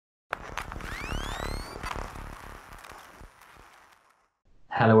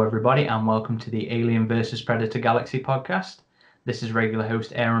Hello, everybody, and welcome to the Alien vs. Predator Galaxy podcast. This is regular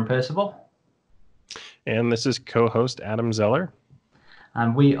host Aaron Percival. And this is co-host Adam Zeller.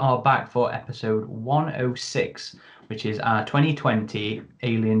 And we are back for episode 106, which is our 2020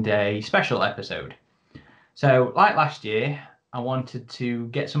 Alien Day special episode. So, like last year, I wanted to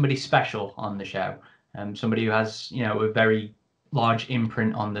get somebody special on the show. Somebody who has, a very large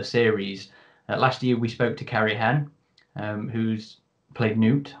imprint on the series. Last year, we spoke to Carrie Henn, who's played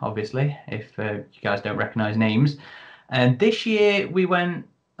Newt, obviously, if you guys don't recognize names. And this year we went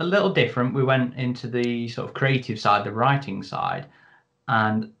a little different. We went into the sort of creative side, the writing side,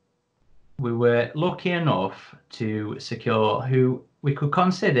 and we were lucky enough to secure who we could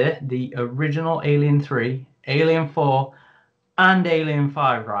consider the original Alien 3, Alien 4, and Alien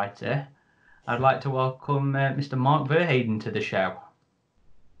 5 writer. I'd like to welcome Mr. Mark Verheiden to the show.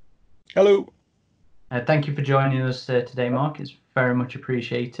 Hello. Thank you for joining us today, Mark. It's very much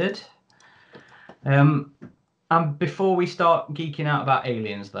appreciated. And before we start geeking out about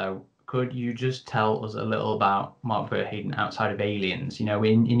aliens, though, could you just tell us a little about Mark Verheiden outside of aliens?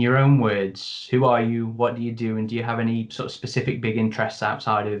 In your own words, who are you, what do you do, and do you have any sort of specific big interests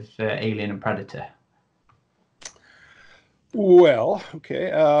outside of Alien and Predator? Well,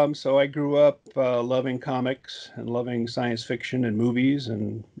 okay. So I grew up loving comics and loving science fiction and movies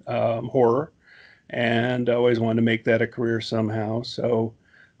and horror. And I always wanted to make that a career somehow. So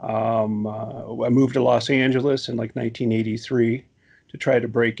I moved to Los Angeles in like 1983 to try to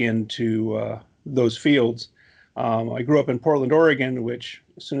break into those fields. I grew up in Portland, Oregon, which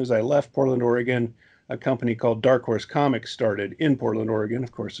as soon as I left Portland, Oregon, a company called Dark Horse Comics started in Portland, Oregon.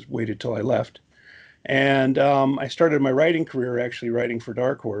 Of course, it waited till I left. And I started my writing career actually writing for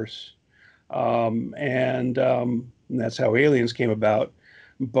Dark Horse. And that's how Aliens came about.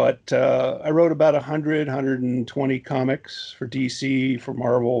 But I wrote about 120 comics for DC, for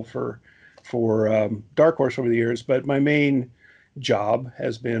Marvel, for Dark Horse over the years. But my main job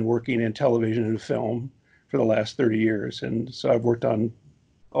has been working in television and film for the last 30 years. And so I've worked on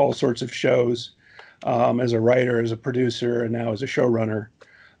all sorts of shows as a writer, as a producer, and now as a showrunner,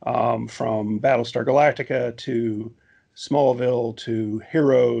 from Battlestar Galactica to Smallville to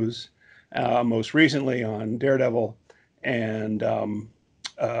Heroes, most recently on Daredevil, and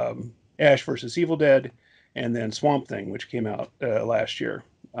Ash versus Evil Dead, and then Swamp Thing, which came out last year.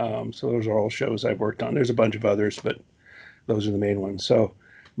 So those are all shows I've worked on. There's a bunch of others, but those are the main ones. So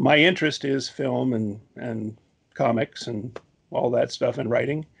my interest is film and comics and all that stuff and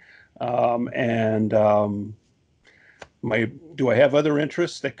writing. Do I have other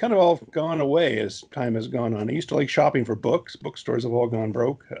interests? They kind of all gone away as time has gone on. I used to like shopping for books. Bookstores have all gone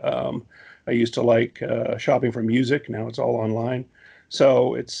broke. I used to like shopping for music. Now it's all online.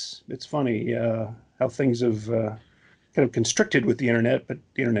 So it's funny how things have kind of constricted with the internet, but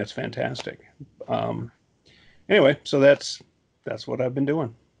the internet's fantastic. Anyway, so that's what I've been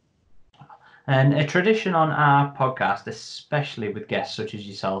doing. And a tradition on our podcast, especially with guests such as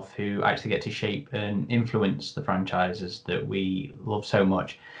yourself, who actually get to shape and influence the franchises that we love so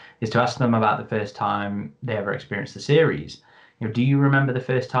much, is to ask them about the first time they ever experienced the series. Do you remember the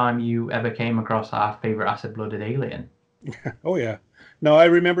first time you ever came across our favorite acid-blooded alien? Oh, yeah. No, I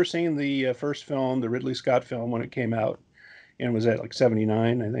remember seeing the first film, the Ridley Scott film, when it came out, and it was at like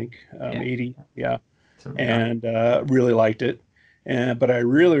 79, I think, 80, yeah, and really liked it. But I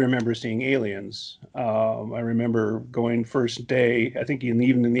really remember seeing Aliens. I remember going first day, I think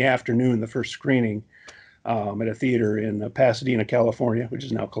even in the afternoon, the first screening at a theater in Pasadena, California, which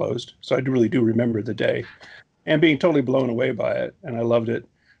is now closed. So I really do remember the day and being totally blown away by it. And I loved it.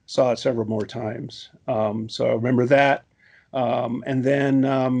 Saw it several more times. So I remember that. And then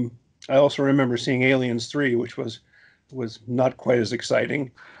I also remember seeing Aliens 3, which was not quite as exciting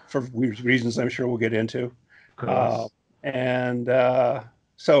for reasons I'm sure we'll get into. And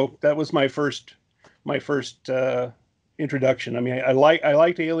so that was my first introduction. I mean, I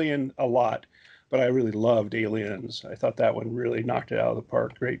liked Alien a lot, but I really loved Aliens. I thought that one really knocked it out of the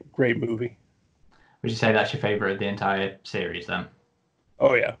park. Great movie. Would you say that's your favorite of the entire series then?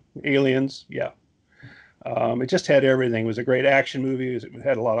 Oh yeah, Aliens. Yeah. It just had everything. It was a great action movie. It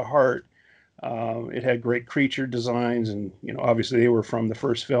had a lot of heart. It had great creature designs, and obviously they were from the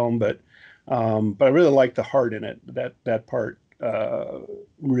first film, but I really liked the heart in it. That part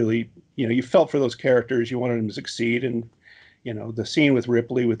really, you felt for those characters. You wanted them to succeed, and the scene with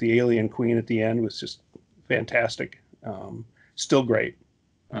Ripley with the alien queen at the end was just fantastic. Still great.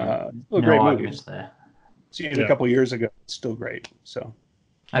 Still a great movie. There. Seen it a couple years ago. It's still great. So.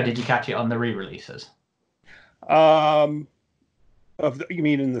 Did you catch it on the re-releases? You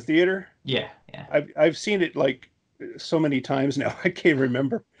mean in the theater? Yeah. I've seen it like so many times now. I can't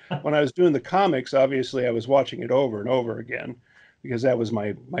remember. When I was doing the comics, obviously I was watching it over and over again because that was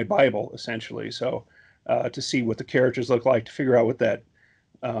my Bible essentially. So to see what the characters look like, to figure out what that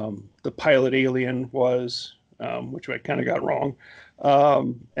the pilot alien was, which I kind of got wrong,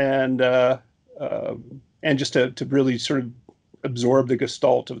 um, and uh, uh, and just to really sort of absorb the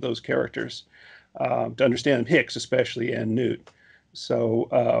gestalt of those characters, to understand them, Hicks especially and Newt. So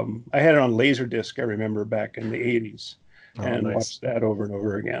I had it on Laserdisc, I remember back in the 80s, Oh, and nice. watched that over and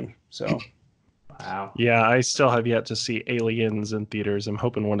over again. So Wow. Yeah, I still have yet to see Aliens in theaters. I'm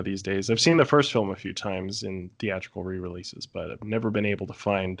hoping one of these days. I've seen the first film a few times in theatrical re-releases, but I've never been able to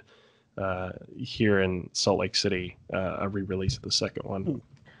find here in Salt Lake City a re-release of the second one.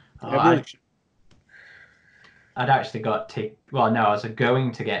 Oh, yeah, really. I'd actually got well, no, I was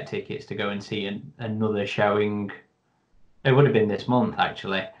going to get tickets to go and see another showing. It would have been this month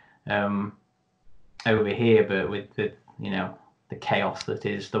actually, um, over here, but with the the chaos that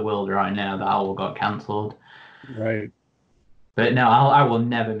is the world right now, that all got cancelled. Right. But no, I will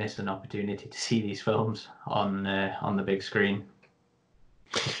never miss an opportunity to see these films on the big screen.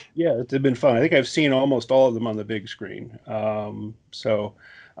 Yeah, it's been fun. I think I've seen almost all of them on the big screen. Some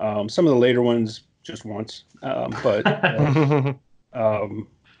of the later ones just once, um,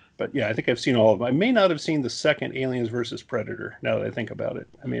 but yeah, I think I've seen all of them. I may not have seen the second Aliens versus Predator. Now that I think about it,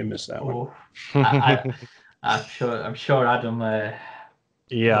 I may have missed that one. Oh, I, I'm sure Adam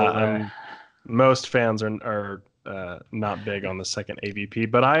Yeah, will. most fans are not big on the second AVP,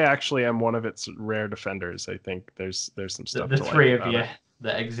 but I actually am one of its rare defenders. I think there's some stuff The to like three of about you it.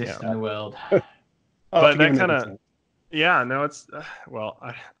 that Yeah, exist in the world. I'll have but to give that it kind another of chance. yeah, no, it's well,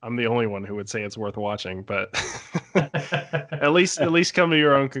 I'm the only one who would say it's worth watching, but at least come to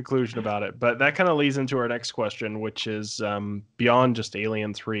your own conclusion about it. But that kind of leads into our next question, which is beyond just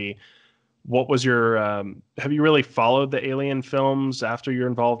Alien 3. What was your have you really followed the Alien films after your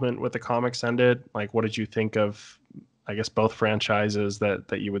involvement with the comics ended? Like, what did you think of, I guess, both franchises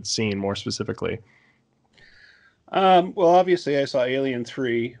that you had seen more specifically? Well, obviously, I saw Alien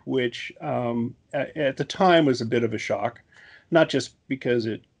 3, which at the time was a bit of a shock, not just because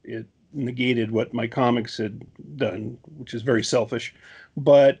it negated what my comics had done, which is very selfish,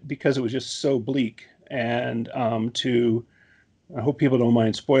 but because it was just so bleak. And I hope people don't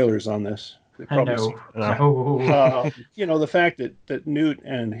mind spoilers on this. They've probably seen No, it. No. no. The fact that Newt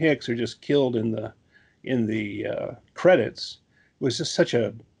and Hicks are just killed in the credits was just such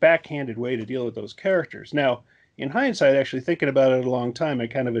a backhanded way to deal with those characters. Now, in hindsight, actually thinking about it a long time, I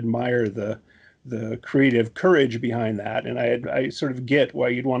kind of admire the creative courage behind that, and I sort of get why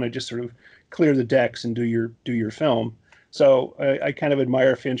you'd want to just sort of clear the decks and do your film. So I kind of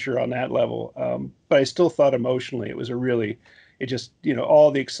admire Fincher on that level, but I still thought emotionally it was a really it just all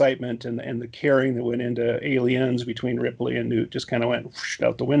the excitement and the caring that went into Aliens between Ripley and Newt just kind of went whoosh,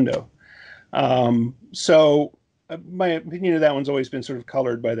 out the window. So my opinion of that one's always been sort of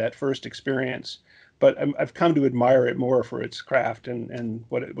colored by that first experience, but I've come to admire it more for its craft and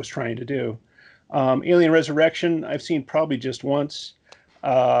what it was trying to do. Alien Resurrection, I've seen probably just once.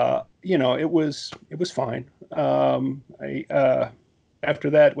 It was fine. After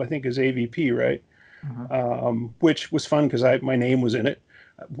that, I think is AVP, right? Mhm. Which was fun because my name was in it.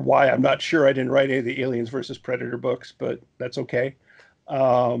 Why I'm not sure. I didn't write any of the Aliens versus Predator books, but that's okay.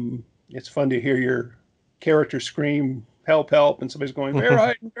 It's fun to hear your character scream "Help! Help!" and somebody's going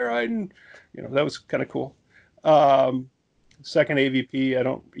Verheiden, Verheiden. That was kind of cool. Um, Second AVP, I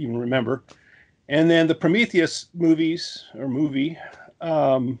don't even remember. And then the Prometheus movie,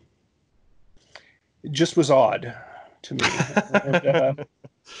 um, just was odd to me.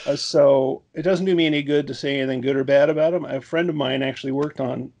 So it doesn't do me any good to say anything good or bad about him. A friend of mine actually worked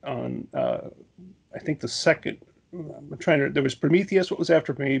on I think the second. I'm trying to. There was Prometheus. What was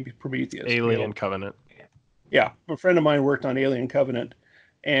after Prometheus? Alien Covenant. Yeah, a friend of mine worked on Alien Covenant,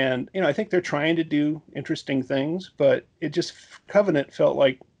 and I think they're trying to do interesting things, but it just Covenant felt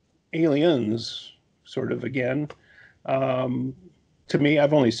like Aliens sort of again. Um, to me,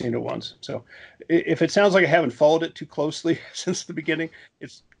 I've only seen it once, so if it sounds like I haven't followed it too closely since the beginning,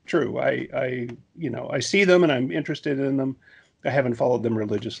 it's true. I see them and I'm interested in them. I haven't followed them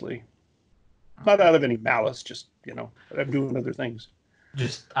religiously, not Okay. out of any malice, just I'm doing other things.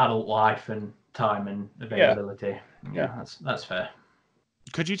 Just adult life and time and Yeah, availability. yeah. Yeah, that's fair.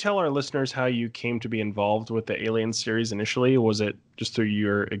 Could you tell our listeners how you came to be involved with the Alien series initially? Was it just through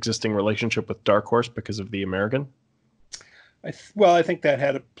your existing relationship with Dark Horse because of the American? Well, I think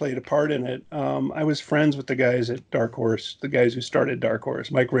that played a part in it. I was friends with the guys at Dark Horse, the guys who started Dark Horse,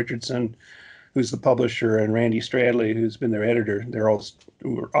 Mike Richardson, who's the publisher, and Randy Stradley, who's been their editor. They're all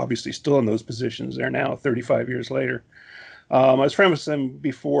who are obviously still in those positions. They're now 35 years later. I was friends with them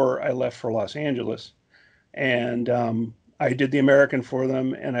before I left for Los Angeles, and I did the American for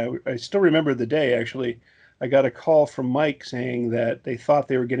them. And I still remember the day, actually. I got a call from Mike saying that they thought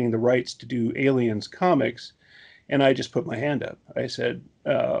they were getting the rights to do Aliens comics. And I just put my hand up. I said,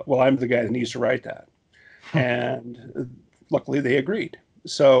 well, I'm the guy that needs to write that. And luckily they agreed.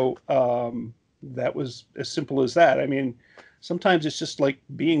 So that was as simple as that. I mean, sometimes it's just like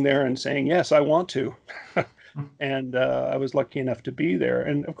being there and saying, yes, I want to. And I was lucky enough to be there.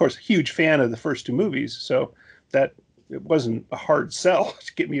 And of course, a huge fan of the first two movies. So that it wasn't a hard sell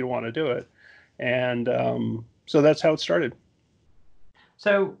to get me to want to do it. And so that's how it started.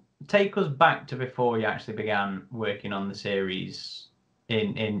 So take us back to before you actually began working on the series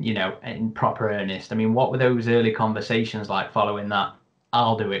in proper earnest. I mean, what were those early conversations like following that?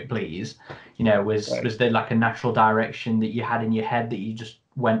 I'll do it, please. Was there like a natural direction that you had in your head that you just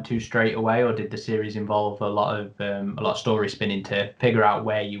went to straight away, or did the series involve a lot of story spinning to figure out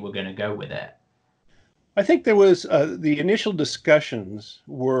where you were going to go with it? I think there was the initial discussions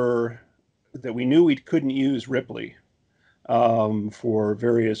were that we knew we couldn't use Ripley for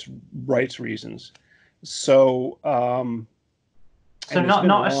various rights reasons. So, so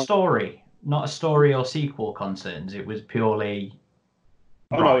not a story or sequel concerns. It was purely.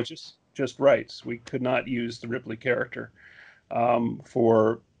 Oh no, it's just rights. We could not use the Ripley character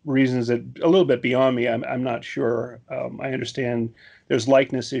for reasons that a little bit beyond me. I'm not sure. I understand there's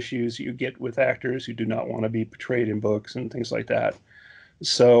likeness issues you get with actors who do not want to be portrayed in books and things like that.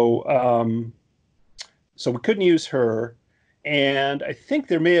 So so we couldn't use her. And I think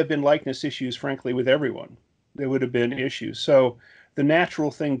there may have been likeness issues, frankly, with everyone. There would have been issues. So the natural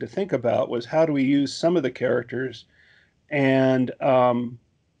thing to think about was how do we use some of the characters and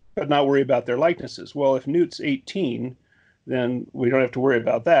but not worry about their likenesses. Well, if Newt's 18, then we don't have to worry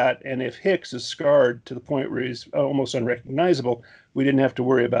about that. And if Hicks is scarred to the point where he's almost unrecognizable, we didn't have to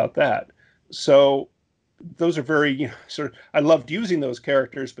worry about that. So those are very, sort of, I loved using those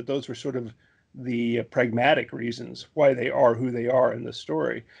characters, but those were sort of the pragmatic reasons why they are who they are in the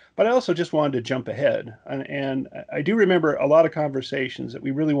story. But I also just wanted to jump ahead. And I do remember a lot of conversations that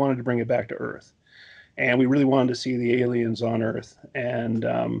we really wanted to bring it back to Earth. And we really wanted to see the aliens on Earth. And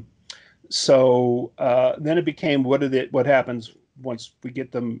so then it became what happens once we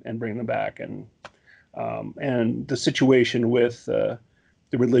get them and bring them back, and the situation with the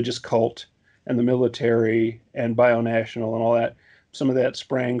religious cult and the military and bionational and all that. Some of that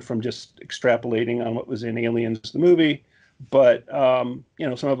sprang from just extrapolating on what was in Aliens, the movie, but some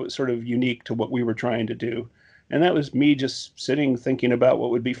of it was sort of unique to what we were trying to do. And that was me just sitting thinking about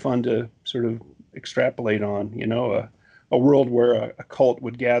what would be fun to sort of extrapolate on, a world where a cult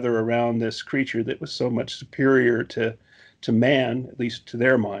would gather around this creature that was so much superior to man, at least to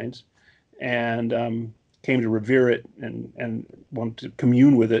their minds, and came to revere it and want to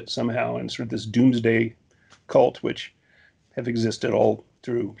commune with it somehow, and sort of this doomsday cult, which have existed all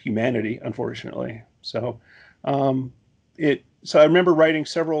through humanity, unfortunately. So so I remember writing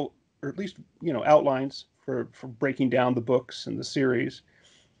several, or at least, outlines for breaking down the books and the series.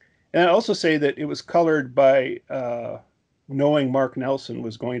 And I also say that it was colored by knowing Mark Nelson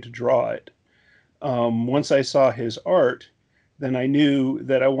was going to draw it. Once I saw his art, then I knew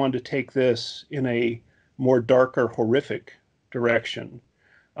that I wanted to take this in a more darker, horrific direction,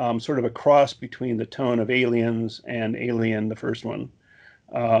 sort of a cross between the tone of Aliens and Alien, the first one.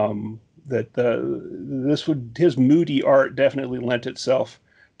 His moody art definitely lent itself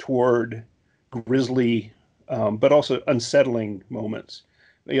toward grisly, but also unsettling moments.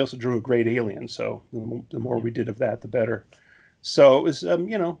 He also drew a great alien, so the more we did of that, the better. So it was,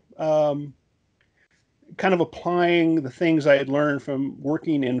 kind of applying the things I had learned from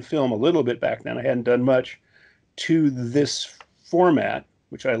working in film a little bit back then. I hadn't done much to this format,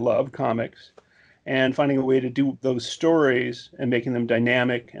 which I love, comics, and finding a way to do those stories and making them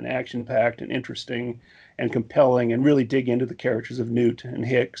dynamic and action-packed and interesting and compelling, and really dig into the characters of Newt and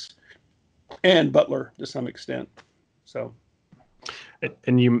Hicks and Butler to some extent. So.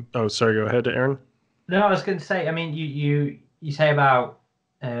 And sorry, go ahead, Aaron. No, I was going to say, I mean, you say about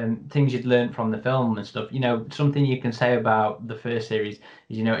things you'd learned from the film and stuff. Something you can say about the first series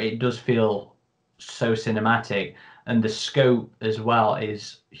is, it does feel so cinematic, and the scope as well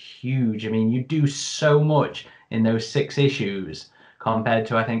is huge. I mean, you do so much in those 6 issues compared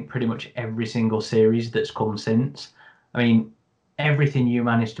to, I think, pretty much every single series that's come since. I mean, everything you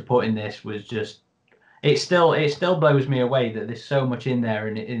managed to put in this was just. It still blows me away that there's so much in there,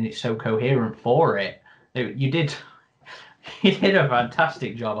 and it's so coherent for it. You did He did a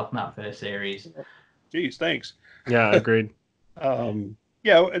fantastic job on that first series. Geez, thanks. Yeah, agreed.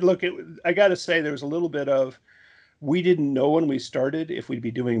 Yeah, look, I got to say there was a little bit of, we didn't know when we started if we'd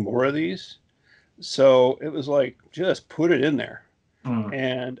be doing more of these. So it was like, just put it in there. Mm.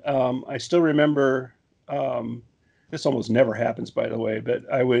 And I still remember, this almost never happens, by the way, but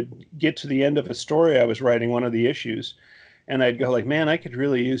I would get to the end of a story I was writing, one of the issues, and I'd go like, man, I could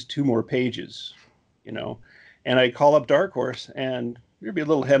really use 2 more pages, you know. And I'd call up Dark Horse, and there'd be a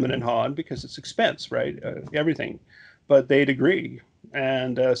little hemming and hawing because it's expense, right? Everything. But they'd agree.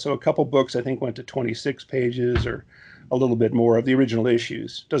 And so a couple books, I think, went to 26 pages or a little bit more of the original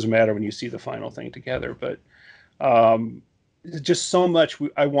issues. Doesn't matter when you see the final thing together, but um, just so much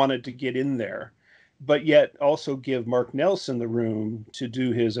I wanted to get in there, but yet also give Mark Nelson the room to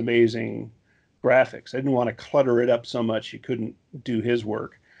do his amazing graphics. I didn't want to clutter it up so much he couldn't do his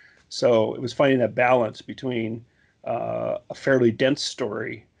work. So it was finding that balance between a fairly dense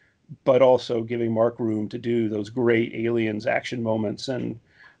story, but also giving Mark room to do those great aliens action moments and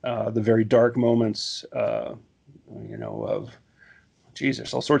the very dark moments, of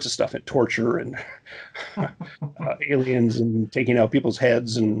Jesus, all sorts of stuff and torture and aliens and taking out people's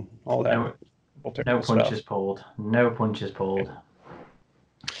heads and all that No, no technical punches stuff. pulled. No punches pulled.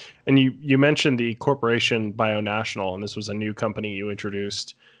 And you mentioned the corporation Bionational, and this was a new company you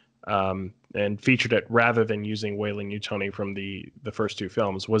introduced and featured it rather than using Weyland Yutani from the first 2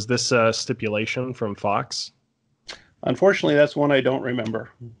 films. Was this a stipulation from Fox? Unfortunately, that's one I don't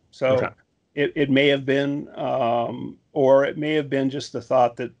remember. Okay. So it may have been, or it may have been just the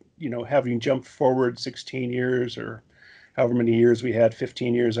thought that, having jumped forward 16 years or however many years we had,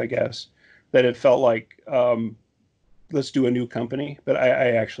 15 years, I guess, that it felt like, let's do a new company. But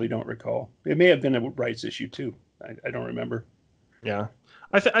I actually don't recall. It may have been a rights issue too. I don't remember. Yeah.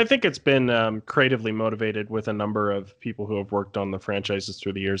 I think it's been creatively motivated with a number of people who have worked on the franchises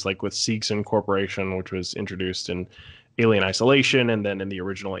through the years, like with Seegson Corporation, which was introduced in Alien Isolation, and then in the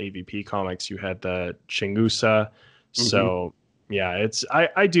original AVP comics, you had Chingusa. So yeah,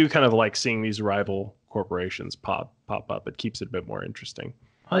 I do kind of like seeing these rival corporations pop up. It keeps it a bit more interesting.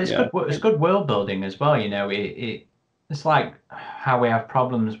 Well, it's Yeah. good. It's good world building as well. It's like how we have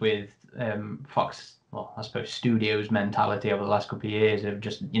problems with Fox. Well, I suppose studios mentality over the last couple of years of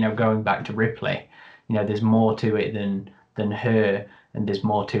just going back to Ripley. There's more to it than her, and there's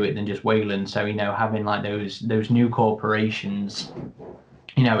more to it than just Wayland. So having like those new corporations,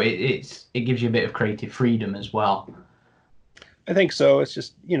 it gives you a bit of creative freedom as well. I think so. It's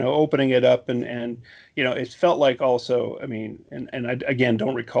just, opening it up and it felt like also, I mean, and I, again,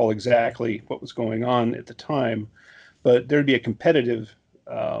 don't recall exactly what was going on at the time, but there'd be a competitive,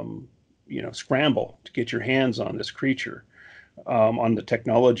 scramble to get your hands on this creature, on the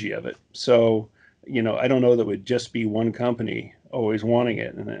technology of it. So, I don't know that it would just be one company always wanting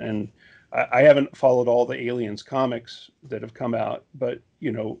it. And I haven't followed all the Aliens comics that have come out, but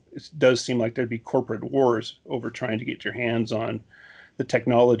it does seem like there'd be corporate wars over trying to get your hands on the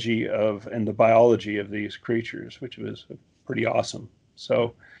technology of and the biology of these creatures, which was pretty awesome.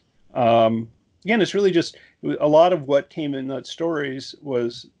 So again, it's really just a lot of what came in that stories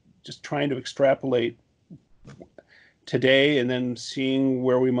was just trying to extrapolate today and then seeing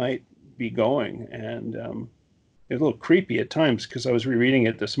where we might be going. And a little creepy at times because I was rereading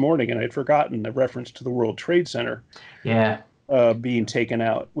it this morning and I'd forgotten the reference to the World Trade Center Yeah. being taken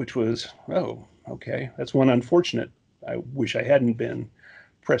out, which was, oh, okay, that's one unfortunate. I wish I hadn't been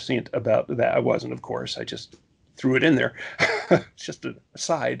prescient about that. I wasn't, of course. I just threw it in there. It's just an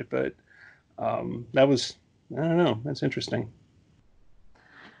aside, but that was, I don't know, that's interesting.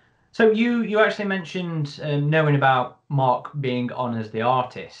 So you actually mentioned knowing about Mark being on as the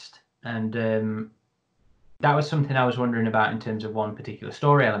artist, and that was something I was wondering about in terms of one particular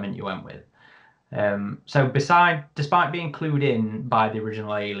story element you went with. So despite being clued in by the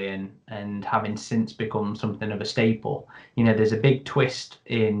original Alien and having since become something of a staple, there's a big twist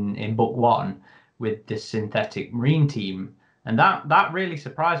in book 1 with the synthetic marine team, and that really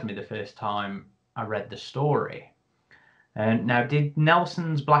surprised me the first time I read the story. And now, did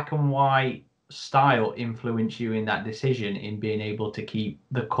Nelson's black and white style influence you in that decision in being able to keep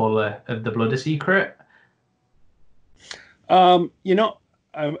the color of the blood a secret? Um, you know,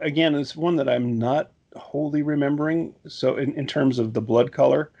 again, it's one that I'm not wholly remembering. So in terms of the blood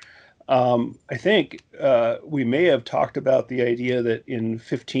color, I think we may have talked about the idea that in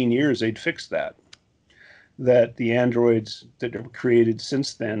 15 years they'd fix that the androids that are created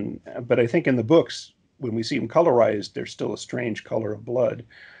since then. But I think in the books, when we see them colorized, they're still a strange color of blood.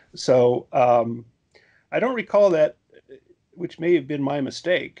 So I don't recall that, which may have been my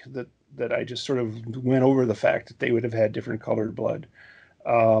mistake, that that I just sort of went over the fact that they would have had different colored blood.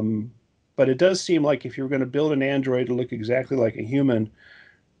 Um, but it does seem like if you were going to build an android to look exactly like a human,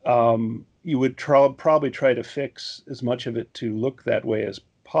 you would probably try to fix as much of it to look that way as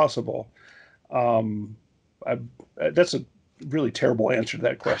possible. Um, that's a really terrible answer to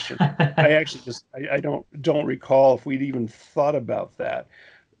that question. I actually I don't recall if we'd even thought about that.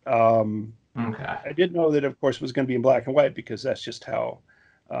 Um, Okay. I did know that, of course, it was going to be in black and white because that's just how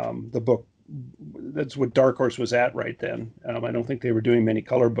the book. That's what Dark Horse was at right then. I don't think they were doing many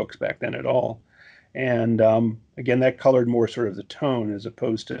color books back then at all. And again, that colored more sort of the tone as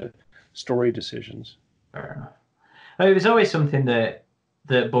opposed to story decisions. Fair enough. It was always something that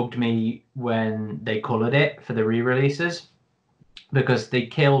bugged me when they coloured it for the re-releases, because they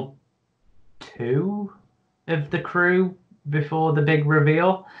killed two of the crew before the big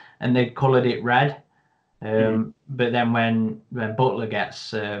reveal, and they coloured it red. But then when Butler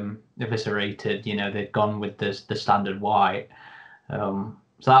gets eviscerated, they've gone with the standard white. So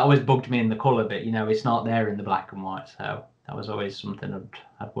that always bugged me in the colour bit. It's not there in the black and white. So that was always something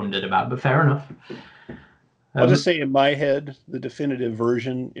I'd wondered about. But fair enough. I'll just say in my head, the definitive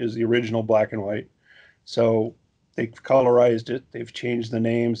version is the original black and white. So they've colorized it, they've changed the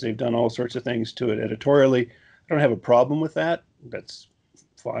names, they've done all sorts of things to it editorially. I don't have a problem with that. That's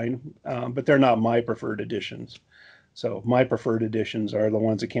fine. But they're not my preferred editions. So my preferred editions are the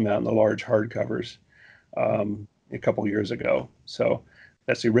ones that came out in the large hardcovers a couple years ago. So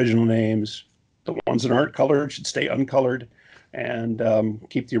that's the original names. The ones that aren't colored should stay uncolored, and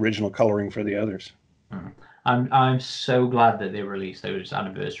keep the original coloring for the others. I'm so glad that they released those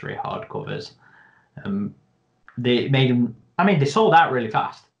anniversary hardcovers. They made them. I mean, they sold out really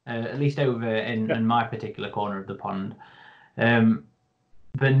fast, at least over in my particular corner of the pond.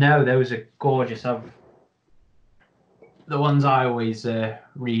 But no, those are gorgeous. The ones I always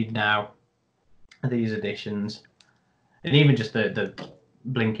read now are these editions, and even just the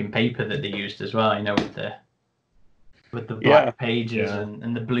blinking paper that they used as well. With the black pages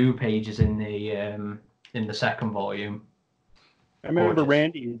and the blue pages in the second volume. I remember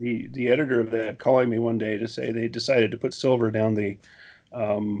Randy, the editor of that, calling me one day to say they decided to put silver down the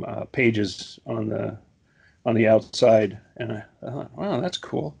pages on the outside, and I thought, wow, that's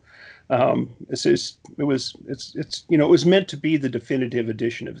cool. It was meant to be the definitive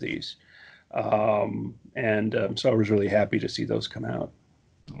edition of these, so I was really happy to see those come out.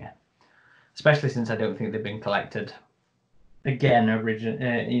 Yeah, especially since I don't think they've been collected again,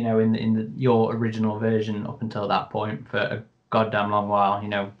 in your original version up until that point for a goddamn long while,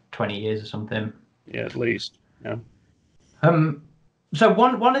 20 years or something. Yeah, at least. Yeah. So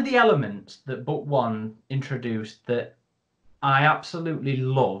one of the elements that book one introduced that I absolutely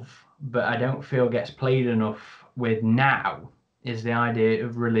love, but I don't feel gets played enough with now, is the idea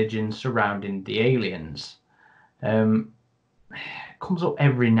of religion surrounding the aliens. It comes up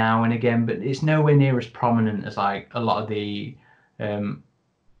every now and again, but it's nowhere near as prominent as like a lot of the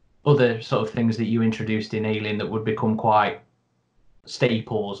other sort of things that you introduced in Alien that would become quite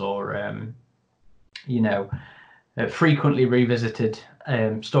staples or frequently revisited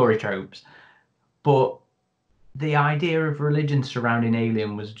story tropes. But the idea of religion surrounding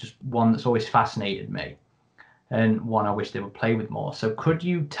Alien was just one that's always fascinated me, and one I wish they would play with more. So could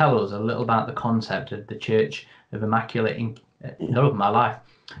you tell us a little about the concept of the Church of Immaculate my life.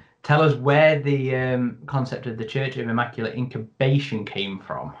 Tell us where the concept of the Church of Immaculate Incubation came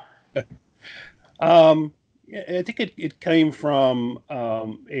from. I think it came from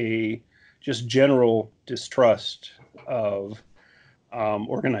a just general distrust of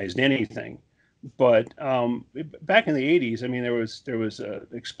organized anything. But back in the 80s, I mean, there was an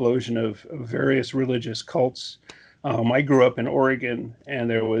explosion of various religious cults. I grew up in Oregon, and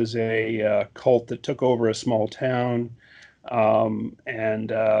there was a cult that took over a small town,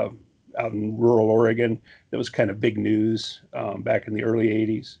 and out in rural Oregon, that was kind of big news back in the early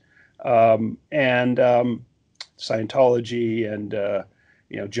 80s. And Scientology and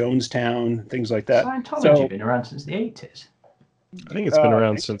Jonestown, things like that. Scientology been around since the 80s. I think it's been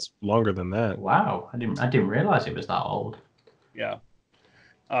around since longer than that. Wow, I didn't realize it was that old. Yeah.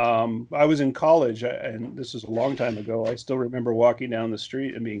 I was in college, and this was a long time ago. I still remember walking down the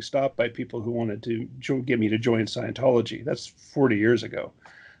street and being stopped by people who wanted to get me to join Scientology. That's 40 years ago.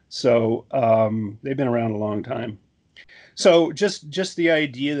 So they've been around a long time. So just the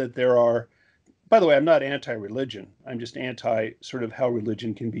idea that there are, by the way, I'm not anti-religion. I'm just anti sort of how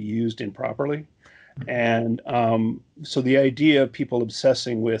religion can be used improperly. And so the idea of people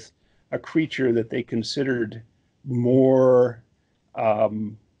obsessing with a creature that they considered more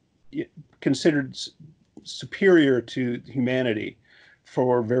considered superior to humanity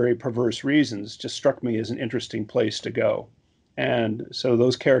for very perverse reasons, just struck me as an interesting place to go. And so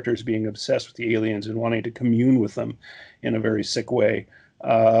those characters being obsessed with the aliens and wanting to commune with them in a very sick way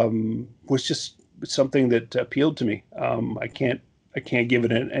was just something that appealed to me. I can't give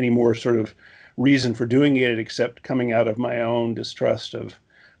it any more sort of reason for doing it except coming out of my own distrust of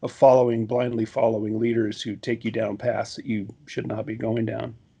blindly following leaders who take you down paths that you should not be going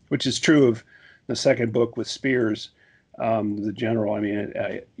down, which is true of the second book with Spears, the general. I mean,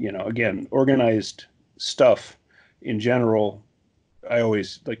 again, organized stuff in general, I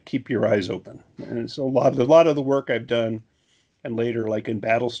always like keep your eyes open. And so a lot of the work I've done, and later, like in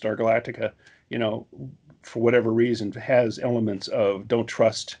Battlestar Galactica, for whatever reason, has elements of don't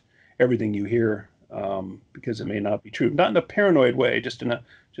trust everything you hear, because it may not be true. Not in a paranoid way, just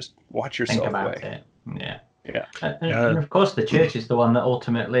watch yourself Think about way. it. Yeah. Yeah. And of course, the church is the one that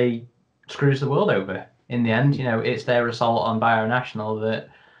ultimately screws the world over. In the end, it's their assault on Bionational that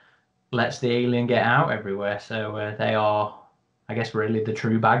lets the alien get out everywhere. So they are, I guess, really the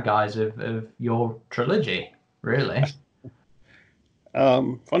true bad guys of your trilogy, really.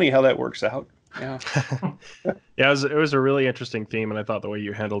 Funny how that works out. Yeah. Yeah, it was a really interesting theme, and I thought the way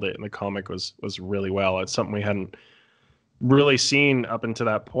you handled it in the comic was really well. It's something we hadn't really seen up until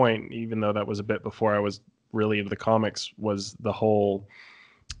that point, even though that was a bit before I was really into the comics, was the whole,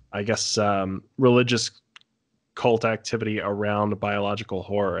 I guess, religious cult activity around biological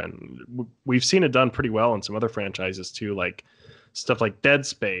horror. And we've seen it done pretty well in some other franchises too, like stuff like Dead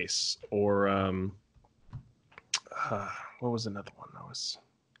Space or what was another one that was...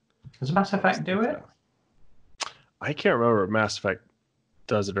 Does Mass Effect do it? I can't remember if Mass Effect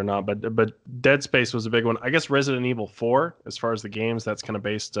does it or not, but Dead Space was a big one. I guess Resident Evil 4, as far as the games, that's kind of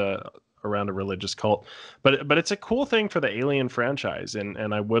based around a religious cult. But it's a cool thing for the Alien franchise,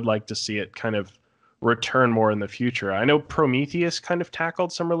 and I would like to see it kind of return more in the future. I know Prometheus kind of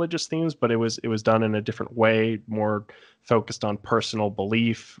tackled some religious themes, but it was done in a different way, more focused on personal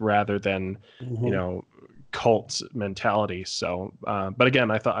belief rather than cult mentality. So, but again,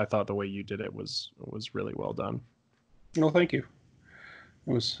 I thought the way you did it was really well done. No, thank you.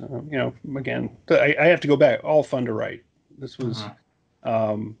 It was, again, I have to go back. All fun to write. This was,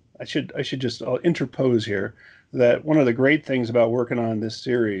 I should just, I'll interpose here that one of the great things about working on this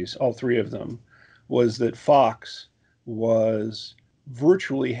series, all three of them, was that Fox was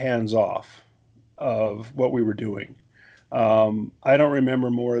virtually hands off of what we were doing. I don't remember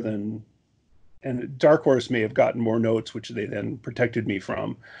more than, and Dark Horse may have gotten more notes, which they then protected me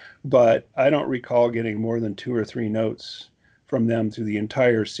from, but I don't recall getting more than 2 or 3 notes from them through the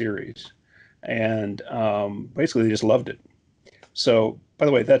entire series. And basically they just loved it. So, by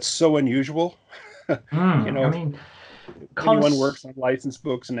the way, that's so unusual. I mean, anyone works on licensed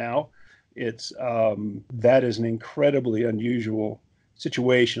books now, it's that is an incredibly unusual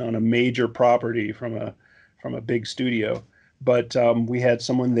situation on a major property from a big studio. But we had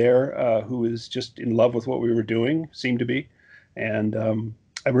someone there who was just in love with what we were doing, seemed to be. And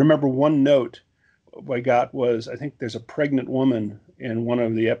I remember one note I got was, I think there's a pregnant woman in one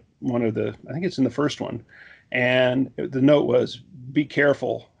of the, I think it's in the first one. And the note was, be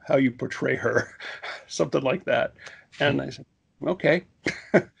careful how you portray her, something like that. And I said, okay,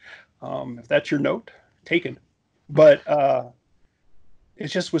 if that's your note, taken. But it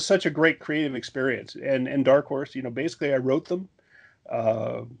just was such a great creative experience. And Dark Horse, basically I wrote them.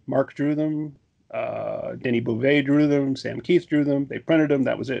 Mark drew them. Denny Bouvet drew them. Sam Keith drew them. They printed them.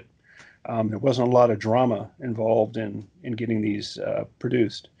 That was it. There wasn't a lot of drama involved in getting these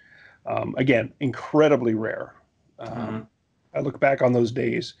produced. Again, incredibly rare. I look back on those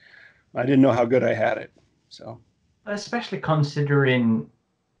days. I didn't know how good I had it. So, especially considering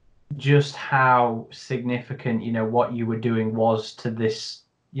just how significant what you were doing was to this,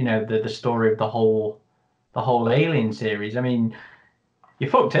 the story of the whole Alien series. I mean, you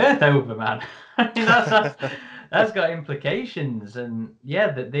fucked Earth over, man. I mean, that's got implications, and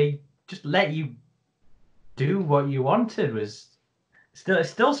yeah, that they just let you do what you wanted was it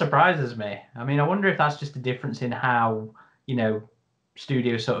still surprises me. I mean, I wonder if that's just a difference in how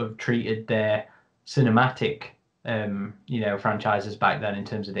studios sort of treated their cinematic franchises back then in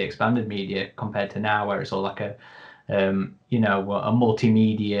terms of the expanded media compared to now, where it's all like a a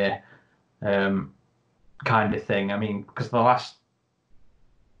multimedia kind of thing. I mean, because the last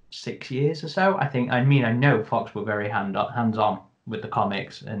 6 years or so, I know Fox were very hands-on with the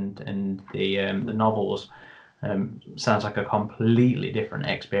comics and the novels. Sounds like a completely different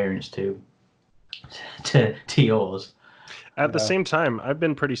experience to yours. At the same time, I've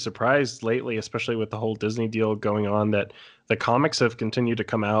been pretty surprised lately, especially with the whole Disney deal going on, that the comics have continued to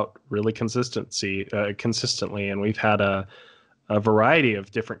come out really consistently, and we've had a variety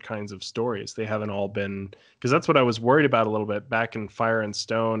of different kinds of stories. They haven't all been, because that's what I was worried about a little bit back in Fire and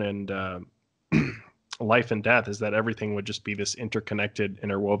Stone and Life and Death, is that everything would just be this interconnected,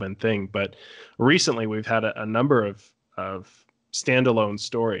 interwoven thing. But recently we've had a number of standalone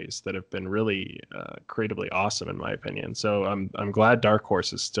stories that have been really creatively awesome, in my opinion. So I'm glad Dark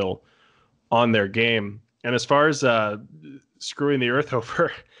Horse is still on their game. And as far as screwing the Earth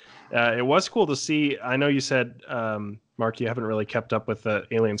over, it was cool to see. I know you said, Mark, you haven't really kept up with the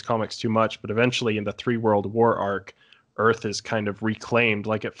Aliens comics too much, but eventually in the 3 World War arc, Earth is kind of reclaimed,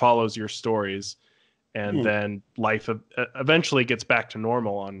 like it follows your stories, and then life eventually gets back to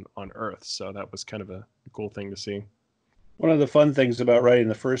normal on Earth. So that was kind of a cool thing to see. One of the fun things about writing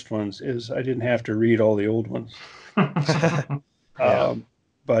the first ones is I didn't have to read all the old ones. Yeah.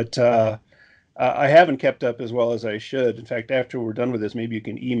 But I haven't kept up as well as I should. In fact, after we're done with this, maybe you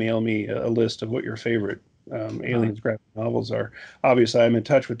can email me a list of what your favorite Aliens graphic novels are. Obviously, I'm in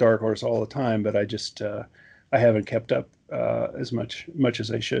touch with Dark Horse all the time, but I haven't kept up as much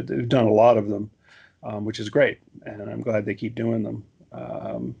as I should. They've done a lot of them, which is great, and I'm glad they keep doing them.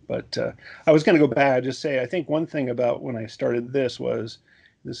 But I was going to go back and just say, I think one thing about when I started this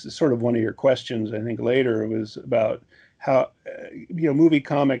is sort of one of your questions, I think later, was about how, movie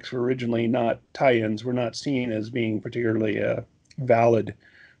comics were originally not tie-ins, were not seen as being particularly a valid,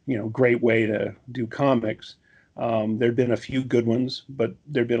 great way to do comics. There'd been a few good ones, but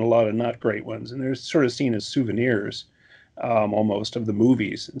there'd been a lot of not great ones, and they're sort of seen as souvenirs, almost, of the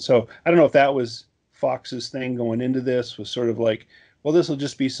movies. And so I don't know if that was Fox's thing going into this, was sort of like, well, this will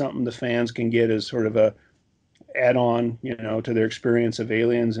just be something the fans can get as sort of a add-on, to their experience of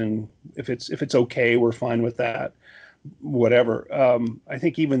Aliens, and if it's okay, we're fine with that. Whatever. I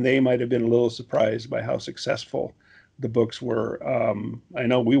think even they might have been a little surprised by how successful the books were. I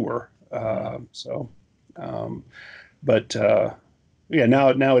know we were. But yeah,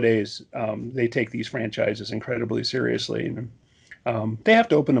 nowadays they take these franchises incredibly seriously, and they have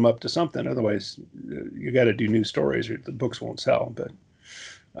to open them up to something. Otherwise, you got to do new stories, or the books won't sell. But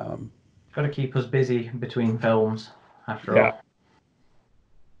got to keep us busy between films, after yeah, all.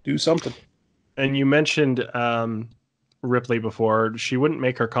 do something. And you mentioned Ripley before. She wouldn't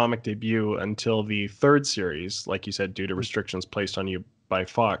make her comic debut until the 3rd series, like you said, due to restrictions placed on you by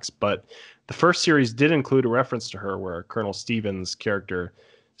Fox. But the first series did include a reference to her where Colonel Stevens' character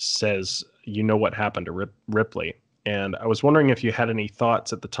says, "You know what happened to Ripley." And I was wondering if you had any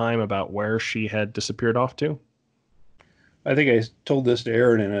thoughts at the time about where she had disappeared off to. I think I told this to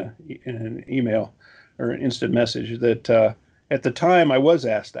Aaron in an email or an instant message that at the time I was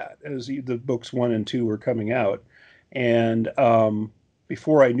asked that as the books 1 and 2 were coming out, and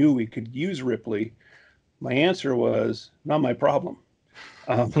before I knew we could use Ripley, my answer was not my problem.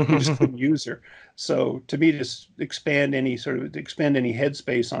 We just couldn't use her. So to me, to expend any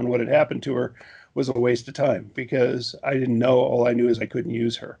headspace on what had happened to her was a waste of time, because I didn't know. All I knew is I couldn't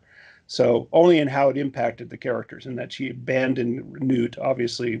use her. So only in how it impacted the characters, and that she abandoned Newt,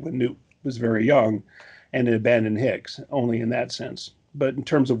 obviously, when Newt was very young, and abandoned Hicks, only in that sense. But in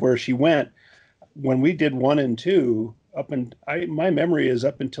terms of where she went, when we did 1 and 2, my memory is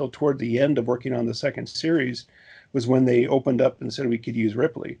up until toward the end of working on the 2nd series, was when they opened up and said we could use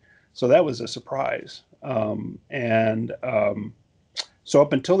Ripley. So that was a surprise. So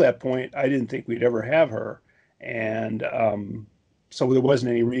up until that point, I didn't think we'd ever have her. And so there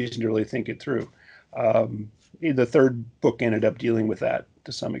wasn't any reason to really think it through. The 3rd book ended up dealing with that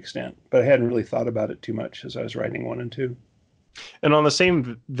to some extent, but I hadn't really thought about it too much as I was writing 1 and 2. And on the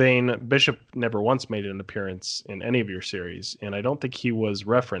same vein, Bishop never once made an appearance in any of your series, and I don't think he was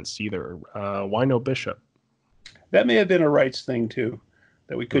referenced either. Why no Bishop? That may have been a rights thing too,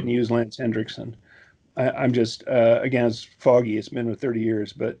 that we couldn't use Lance Hendrickson. I'm just, again, it's foggy. It's been 30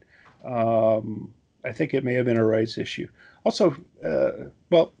 years, but I think it may have been a rights issue. Also,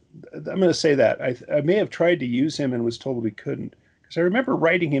 well, I'm going to say that I may have tried to use him and was told we couldn't, because I remember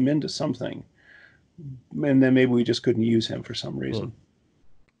writing him into something, and then maybe we just couldn't use him for some reason.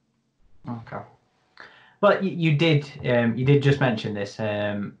 Okay. But you did just mention this,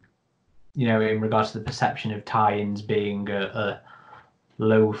 in regards to the perception of tie-ins being a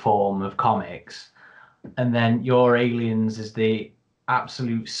low form of comics, and then your Aliens is the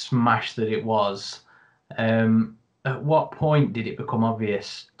absolute smash that it was. At what point did it become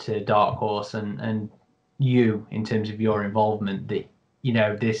obvious to Dark Horse and you, in terms of your involvement, that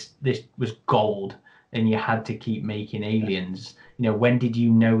this was gold and you had to keep making Aliens? When did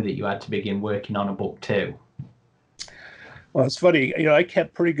you know that you had to begin working on a book 2? Well, it's funny. I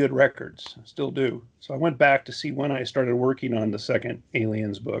kept pretty good records, still do. So I went back to see when I started working on the 2nd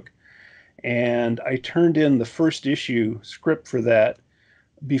Aliens book, And I turned in the first issue script for that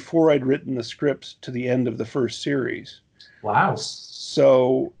before I'd written the scripts to the end of the first series. Wow.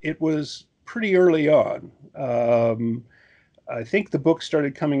 So it was pretty early on. I think the book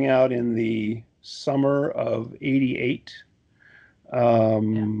started coming out in the summer of '88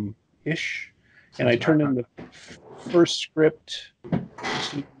 Yeah. ish. And Sounds I about turned in right. the first script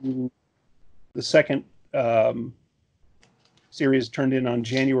to the second series turned in on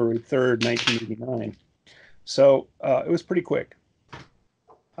January 3rd, 1989. So it was pretty quick.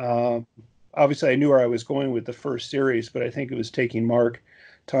 Uh, Obviously, I knew where I was going with the first series, but I think it was taking Mark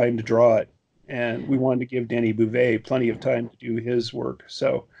time to draw it. And we wanted to give Danny Bouvet plenty of time to do his work.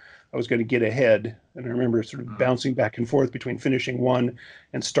 So I was going to get ahead. And I remember sort of Mm. bouncing back and forth between finishing one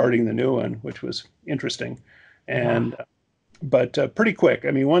and starting the new one, which was interesting. Yeah. And but pretty quick.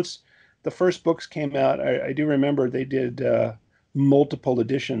 I mean, once the first books came out, I do remember they did multiple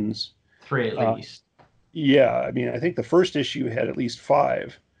editions. Three at Uh, least. yeah, I mean, I think the first issue had at least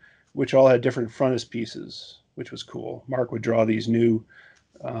five, which all had different frontispieces, which was cool. Mark would draw these new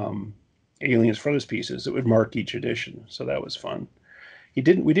um, aliens frontispieces that would mark each edition, so that was fun. We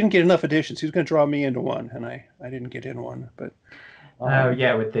didn't get enough editions. He was going to draw me into one, and I didn't get in one, but Oh um,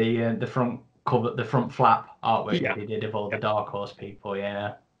 yeah, with the front cover, the front flap artwork that yeah, they did of all the yeah. Dark Horse people.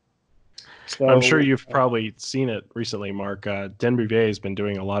 Yeah. I'm sure So you've probably seen it recently, Mark. Dan Bouvier has been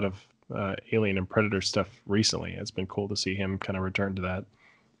doing a lot of Alien and Predator stuff recently. It's been cool to see him kind of return to that.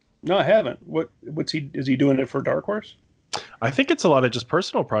 no, I haven't. What's he? Is he doing it for Dark Horse? I think it's a lot of just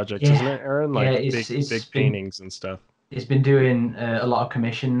personal projects, isn't Yeah. it, Aaron? Yeah. Like It's big been paintings and stuff. it's been doing a lot of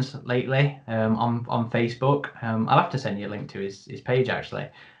commissions lately on Facebook. I'll have to send you a link to his page actually,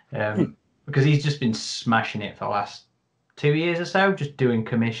 Hmm, because he's just been smashing it for the last 2 years or so, just doing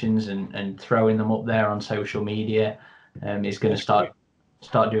commissions and throwing them up there on social media. He's going to that's great.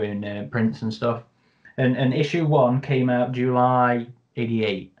 start doing prints and stuff. And issue one came out July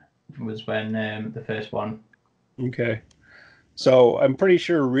 '88 was when the first one. Okay. So I'm pretty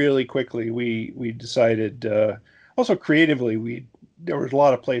sure really quickly we decided also creatively we there was a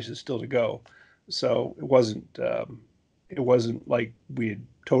lot of places still to go. So it wasn't like we had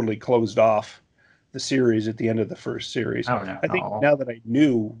totally closed off the series at the end of the first series. I don't know. I Not think all. now that I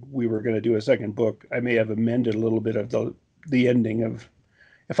knew we were going to do a second book, I may have amended a little bit of the ending of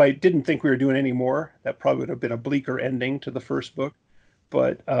if I didn't think we were doing any more, that probably would have been a bleaker ending to the first book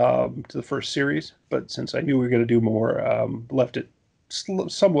but to the first series. But since I knew we were going to do more, left it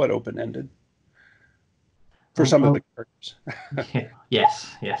somewhat open ended for Well, some of the characters.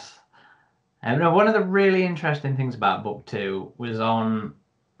 yes, yes. No, one of the really interesting things about book two was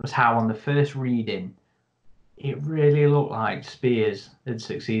how on the first reading it really looked like Spears had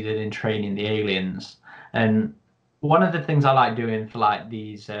succeeded in training the aliens. And one of the things I like doing for like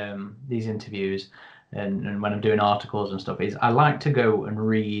these interviews and when I'm doing articles and stuff is I like to go and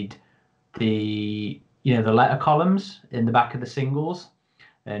read the letter columns in the back of the singles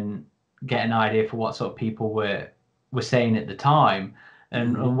and get an idea for what sort of people were saying at the time.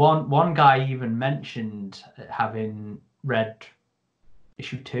 Mm-hmm. And one guy even mentioned having read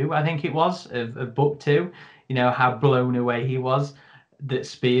issue two, I think it was, of book two. You know how blown away he was that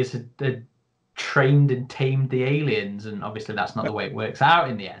Spears had trained and tamed the aliens, and obviously that's not the way it works out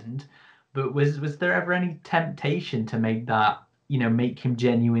in the end. But was there ever any temptation to make that, make him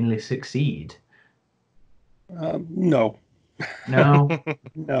genuinely succeed? No, No.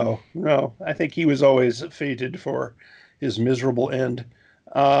 no. I think he was always fated for his miserable end.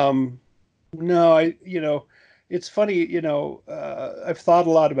 Um, no, it's funny, I've thought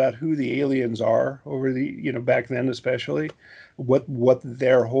a lot about who the aliens are over back then, especially what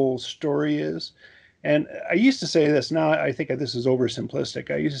their whole story is. And I used to say this, now I think this is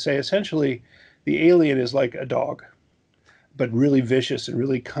oversimplistic. I used to say essentially the alien is like a dog, but really vicious and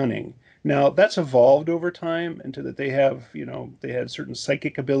really cunning. Now that's evolved over time into that they had certain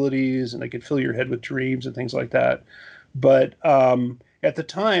psychic abilities and they could fill your head with dreams and things like that. But at the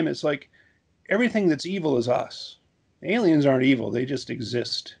time, it's like everything that's evil is us. Aliens aren't evil; they just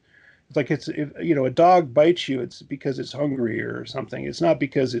exist. It's like it's if a dog bites you, it's because it's hungry or something. It's not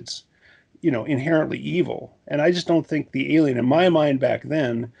because it's inherently evil. And I just don't think the alien in my mind back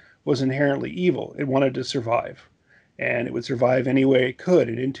then was inherently evil. It wanted to survive. And it would survive any way it could.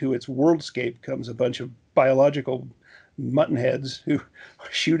 And into its worldscape comes a bunch of biological muttonheads who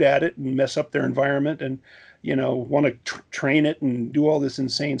shoot at it and mess up their environment and, want to train it and do all this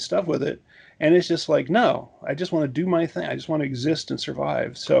insane stuff with it. And it's just like, no, I just want to do my thing. I just want to exist and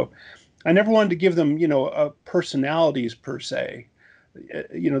survive. So I never wanted to give them, personalities per se.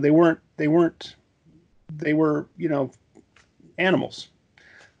 They were, animals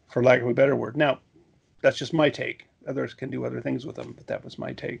for lack of a better word. Now, that's just my take. Others can do other things with them, but that was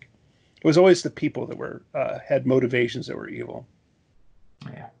my take. It was always the people that were had motivations that were evil.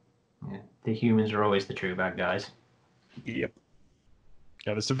 Yeah. The humans are always the true bad guys. Yep.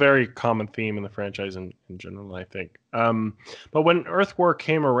 Yeah, that's a very common theme in the franchise in general, I think. But when Earth War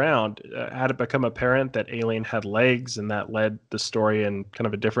came around, had it become apparent that Alien had legs, and that led the story in kind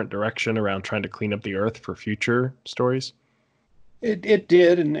of a different direction around trying to clean up the Earth for future stories? It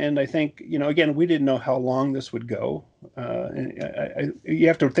did, and I think, again, we didn't know how long this would go. You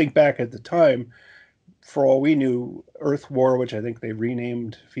have to think back at the time. For all we knew, Earth War, which I think they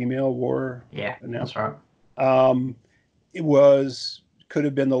renamed Female War. Yeah, now, that's right. It could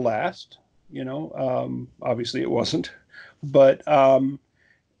have been the last. Obviously it wasn't, but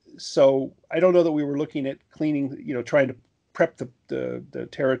so I don't know that we were looking at cleaning, trying to prep the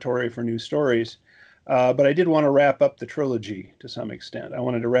territory for new stories. But I did want to wrap up the trilogy to some extent. I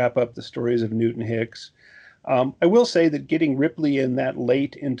wanted to wrap up the stories of Newton Hicks. I will say that getting Ripley in that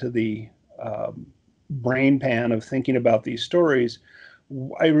late into the brain pan of thinking about these stories,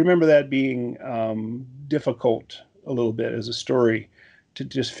 I remember that being difficult a little bit as a story to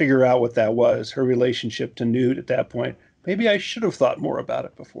just figure out what that was, her relationship to Newt at that point. Maybe I should have thought more about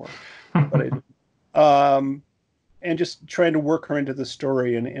it before, but I didn't. And just trying to work her into the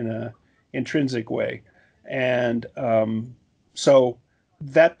story in a intrinsic way. And so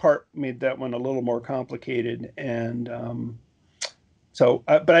that part made that one a little more complicated. And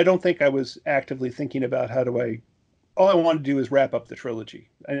but I don't think I was actively thinking about all I wanted to do is wrap up the trilogy.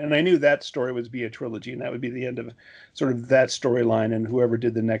 And I knew that story would be a trilogy, and that would be the end of sort of that storyline, and whoever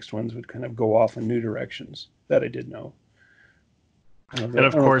did the next ones would kind of go off in new directions. That I did know. And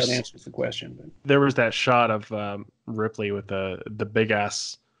of course, that answers the question. But there was that shot of Ripley with the big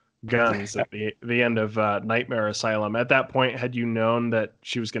ass guns at the end of Nightmare Asylum. At that point, had you known that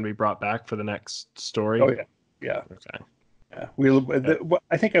she was going to be brought back for the next story? Oh yeah. Okay. Yeah,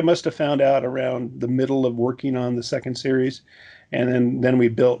 I think I must have found out around the middle of working on the second series, and then we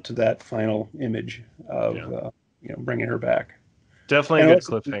built to that final image of bringing her back. Definitely And a good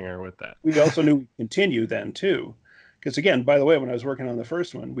also, cliffhanger with that. We also knew we'd continue then too, because again, by the way, when I was working on the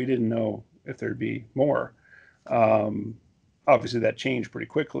first one, we didn't know if there'd be more. Obviously, that changed pretty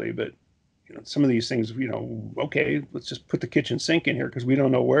quickly, but some of these things, okay, let's just put the kitchen sink in here because we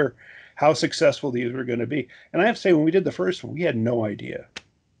don't know how successful these were going to be. And I have to say, when we did the first one, we had no idea.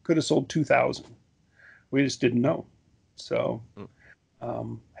 Could have sold 2,000. We just didn't know. So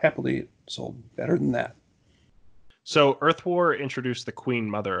happily, it sold better than that. So Earth War introduced the Queen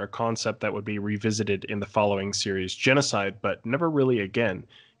Mother, a concept that would be revisited in the following series, Genocide, but never really again.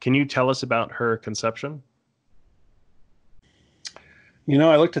 Can you tell us about her conception?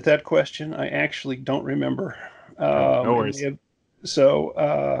 I looked at that question. I actually don't remember. No worries.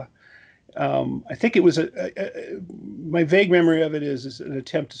 I think it was my vague memory of it is an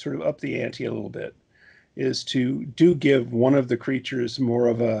attempt to sort of up the ante a little bit, is to give one of the creatures more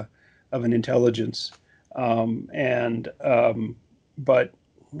of an intelligence, but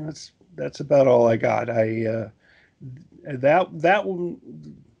that's about all I got. That one.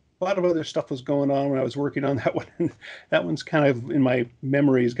 A lot of other stuff was going on when I was working on that one. That one's kind of in my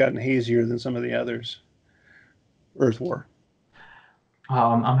memory has gotten hazier than some of the others. Earth War.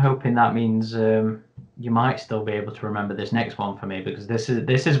 I'm hoping that means you might still be able to remember this next one for me, because this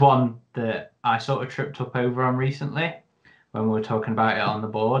is one that I sort of tripped up over on recently when we were talking about it on the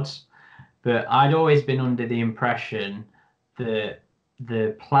boards. But I'd always been under the impression that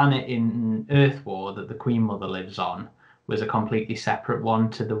the planet in Earth War that the Queen Mother lives on was a completely separate one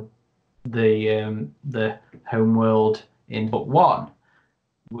to the home world in book one.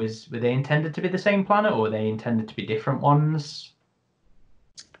 Were they intended to be the same planet, or were they intended to be different ones?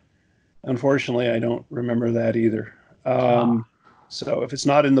 Unfortunately, I don't remember that either. So if it's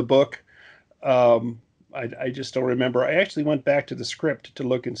not in the book, I just don't remember. I actually went back to the script to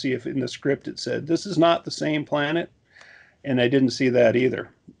look and see if in the script it said this is not the same planet, and I didn't see that either.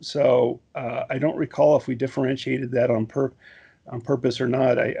 So I don't recall if we differentiated that on purpose or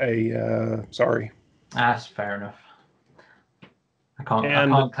not. Sorry. That's fair enough. I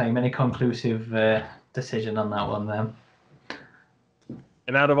can't claim any conclusive decision on that one then.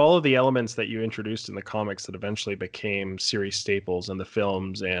 And out of all of the elements that you introduced in the comics that eventually became series staples in the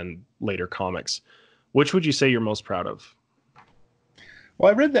films and later comics, which would you say you're most proud of?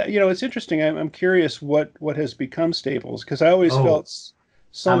 Well, I read that. It's interesting. I'm curious what has become staples, because I always felt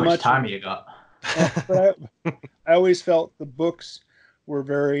so much much time you got. But I always felt the books were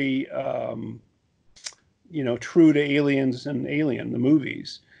very, true to Aliens and Alien, the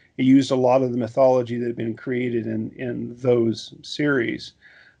movies. It used a lot of the mythology that had been created in those series.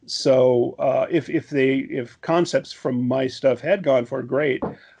 So if concepts from my stuff had gone for, great.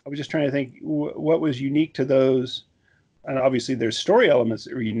 I was just trying to think what was unique to those, and obviously there's story elements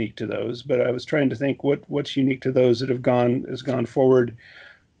that are unique to those. But I was trying to think what's unique to those that has gone forward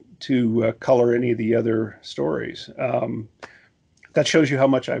to color any of the other stories. That shows you how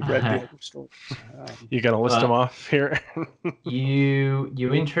much I've read the other stories. You got to list them off here. You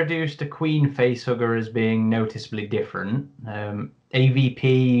introduced a Queen facehugger as being noticeably different.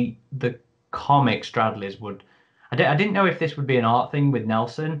 AVP, the comic Stradleys would. I didn't know if this would be an art thing with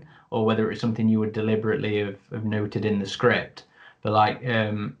Nelson or whether it's something you would deliberately have noted in the script. But like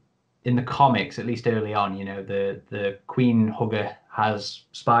in the comics, at least early on, the Queen hugger has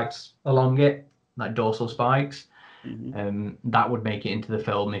spikes along it, like dorsal spikes. That would make it into the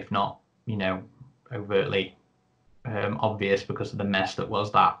film, if not, overtly obvious because of the mess that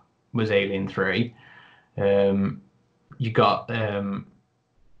was Alien 3. You got the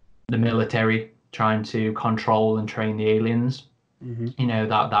military trying to control and train the aliens.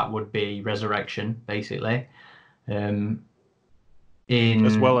 That would be Resurrection, basically. As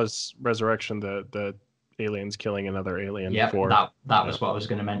well as Resurrection, the aliens killing another alien. Yeah, that was what I was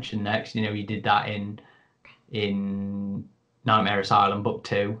going to mention next. You did that in Nightmare Asylum Book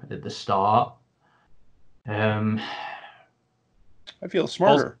 2 at the start. I feel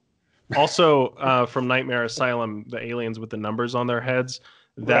smarter. Also, from Nightmare Asylum, the aliens with the numbers on their heads,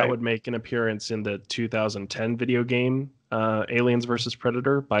 that would make an appearance in the 2010 video game Aliens vs.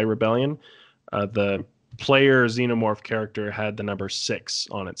 Predator by Rebellion. The player xenomorph character had the number 6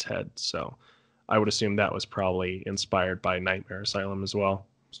 on its head, so I would assume that was probably inspired by Nightmare Asylum as well.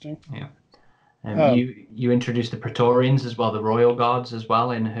 Yeah. You introduced the Praetorians as well, the Royal Guards as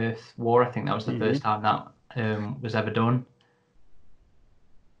well in Earth War. I think that was the first time that was ever done.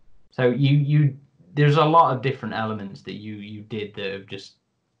 So there's a lot of different elements that you did that have just,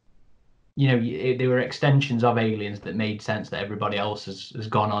 they were extensions of Aliens that made sense that everybody else has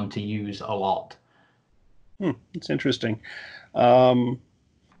gone on to use a lot. It's interesting.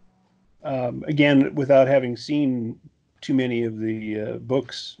 Again, without having seen too many of the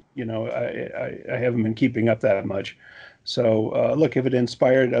books, I haven't been keeping up that much. So look, if it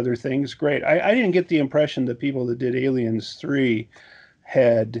inspired other things, great. I didn't get the impression that people that did Aliens 3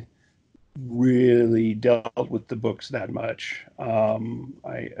 had really dealt with the books that much.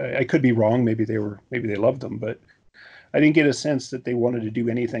 I could be wrong. Maybe they loved them, but I didn't get a sense that they wanted to do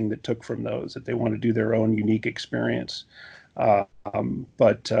anything that took from those, that they want to do their own unique experience. Joss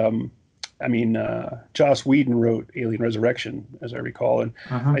Whedon wrote Alien Resurrection, as I recall, and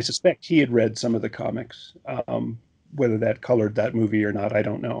I suspect he had read some of the comics. Whether that colored that movie or not, I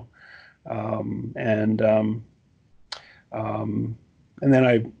don't know. And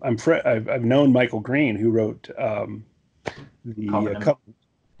then I've known Michael Green, who wrote the Covenant,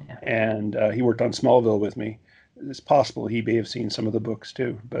 and he worked on Smallville with me. It's possible he may have seen some of the books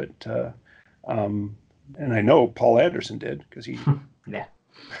too, but and I know Paul Anderson did because he. Yeah.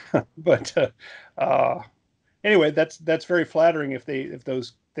 But anyway, that's very flattering if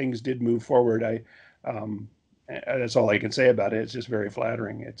those things did move forward. That's all I can say about it. It's just very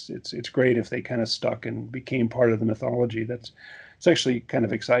flattering. It's great if they kind of stuck and became part of the mythology. It's actually kind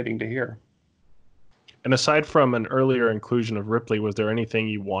of exciting to hear. And aside from an earlier inclusion of Ripley, was there anything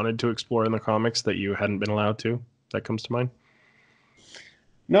you wanted to explore in the comics that you hadn't been allowed to? That comes to mind?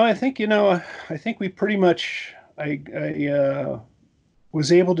 No, I think we pretty much I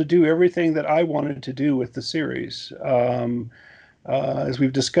was able to do everything that I wanted to do with the series. As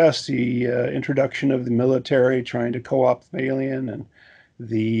we've discussed, the introduction of the military trying to co-opt Alien, and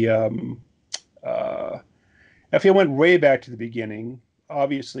if you went way back to the beginning,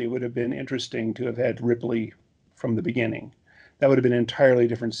 obviously it would have been interesting to have had Ripley from the beginning. That would have been an entirely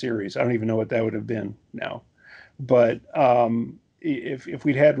different series. I don't even know what that would have been now. But if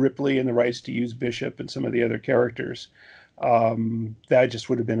we'd had Ripley and the rights to use Bishop and some of the other characters, that just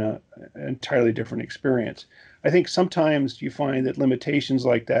would have been an entirely different experience. I think sometimes you find that limitations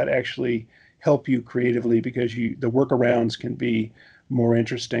like that actually help you creatively because the workarounds can be more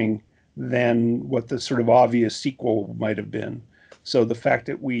interesting than what the sort of obvious sequel might have been. So the fact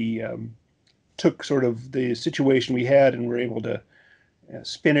that we took sort of the situation we had and were able to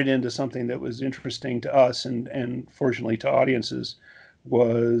spin it into something that was interesting to us and fortunately to audiences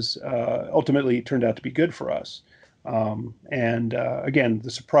was ultimately turned out to be good for us. Again,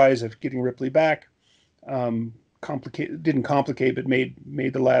 the surprise of getting Ripley back didn't complicate, but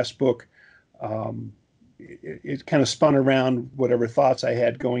made the last book. It kind of spun around whatever thoughts I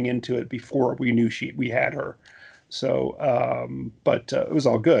had going into it before we knew we had her. So, but it was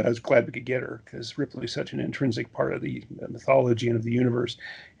all good. I was glad we could get her because Ripley's such an intrinsic part of the mythology and of the universe.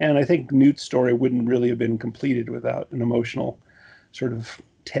 And I think Newt's story wouldn't really have been completed without an emotional sort of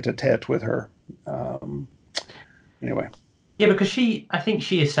tete-a-tete with her. Anyway. Yeah, because I think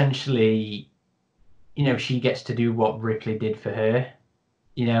she essentially, she gets to do what Ripley did for her.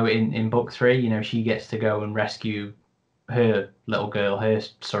 In book 3, she gets to go and rescue her little girl, her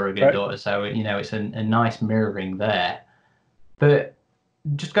surrogate Right. daughter. So, it's a nice mirroring there. But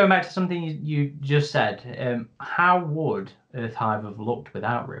just going back to something you just said, how would Earth Hive have looked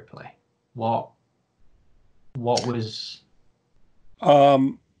without Ripley? What was?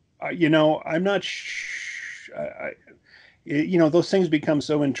 I'm not those things become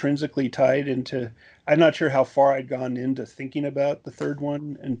so intrinsically tied into. I'm not sure how far I'd gone into thinking about the third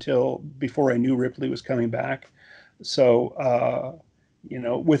one until before I knew Ripley was coming back. So,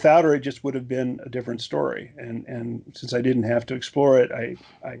 without her, it just would have been a different story. And since I didn't have to explore it, I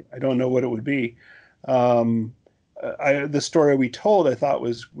don't know what it would be. Um, the story we told, I thought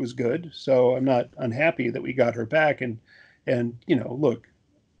was good. So I'm not unhappy that we got her back. And look,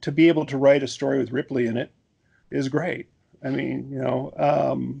 to be able to write a story with Ripley in it is great. I mean,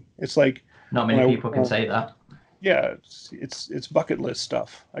 it's like Not when many people can say that. Yeah, it's bucket list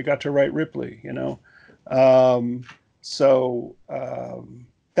stuff. I got to write Ripley, um, so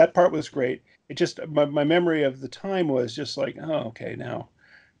that part was great. It just my memory of the time was just like, oh, okay, now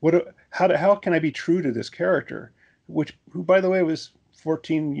how can I be true to this character, who by the way was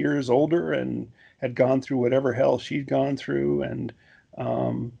 14 years older and had gone through whatever hell she'd gone through, and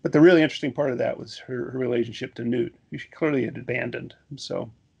but the really interesting part of that was her relationship to Newt, who she clearly had abandoned.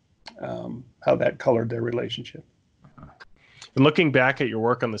 So how that colored their relationship. And looking back at your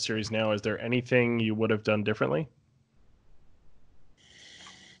work on the series now, is there anything you would have done differently?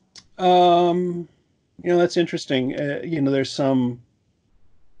 That's interesting. There's some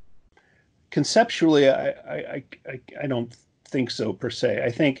conceptually, I don't think so per se.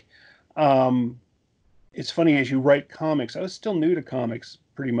 I think it's funny, as you write comics. I was still new to comics,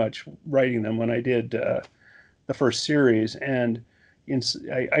 pretty much writing them when I did the first series, and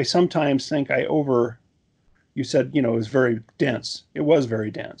I sometimes think you said, it was very dense. It was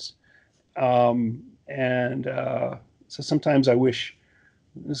very dense. And so sometimes I wish,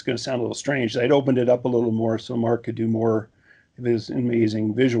 this is going to sound a little strange, I'd opened it up a little more so Mark could do more of his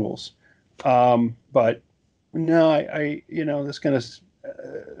amazing visuals. But no, that's going to,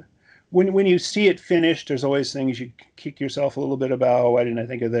 when you see it finished, there's always things you kick yourself a little bit about. Oh, why didn't I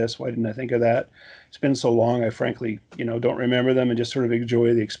think of this? Why didn't I think of that? It's been so long, I frankly, don't remember them and just sort of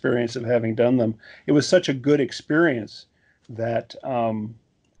enjoy the experience of having done them. It was such a good experience that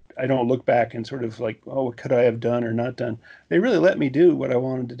I don't look back and sort of like, oh, what could I have done or not done? They really let me do what I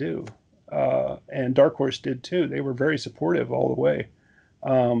wanted to do. And Dark Horse did too. They were very supportive all the way.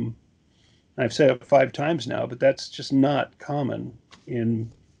 I've said it 5 times now, but that's just not common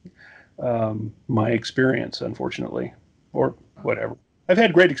in my experience, unfortunately, or whatever. I've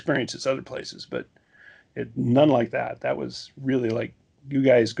had great experiences other places, but none like that. That was really like, you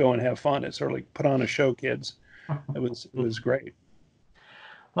guys go and have fun. It's sort of like, put on a show, kids. It was great.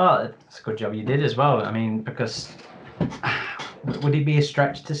 Well, it's a good job you did as well. I mean, because would it be a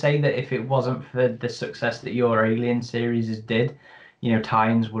stretch to say that if it wasn't for the success that your Alien series did,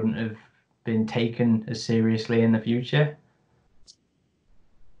 tie-ins wouldn't have been taken as seriously in the future?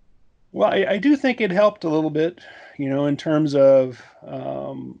 Well, I do think it helped a little bit, in terms of,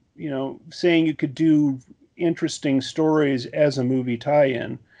 saying you could do interesting stories as a movie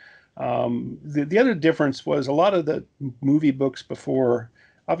tie-in. The other difference was a lot of the movie books before,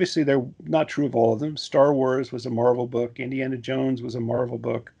 obviously they're not true of all of them. Star Wars was a Marvel book. Indiana Jones was a Marvel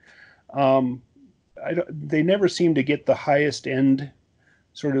book. They never seemed to get the highest end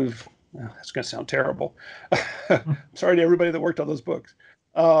sort of, that's going to sound terrible. Sorry to everybody that worked on those books.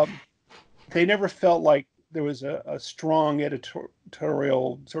 They never felt like there was a strong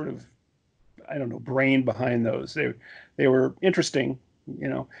editorial sort of, I don't know, brain behind those. They were interesting,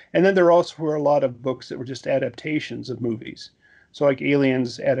 And then there also were a lot of books that were just adaptations of movies. So like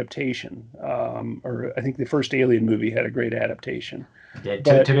Alien's adaptation, or I think the first Alien movie had a great adaptation. Yeah,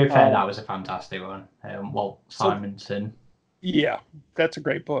 to be fair, that was a fantastic one. Walt Simonson. Yeah, that's a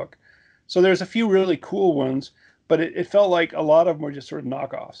great book. So there's a few really cool ones, but it felt like a lot of them were just sort of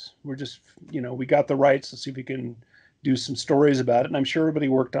knockoffs. We're just, we got the rights. Let's see if we can do some stories about it. And I'm sure everybody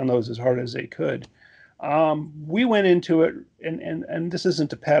worked on those as hard as they could. We went into it, and this isn't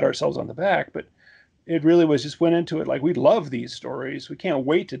to pat ourselves on the back, but it really was just went into it like, we love these stories. We can't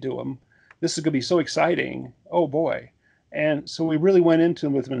wait to do them. This is going to be so exciting. Oh, boy. And so we really went into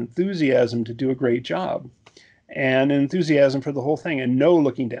them with an enthusiasm to do a great job. and enthusiasm for the whole thing, and no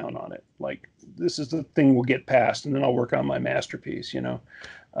looking down on it. Like, this is the thing we'll get past, and then I'll work on my masterpiece, you know.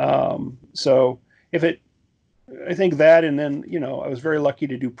 So if it, I think that, and then, you know, I was very lucky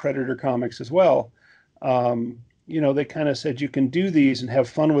to do Predator comics as well. You know, they kind of said you can do these and have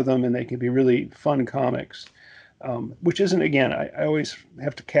fun with them, and they can be really fun comics. Which isn't, again, I always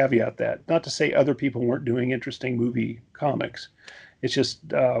have to caveat that. Not to say other people weren't doing interesting movie comics. It's just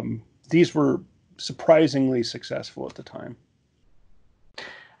these were surprisingly successful at the time.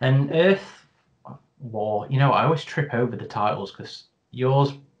 And Earth War, you know, I always trip over the titles because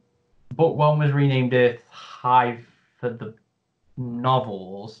yours, book one was renamed Earth Hive for the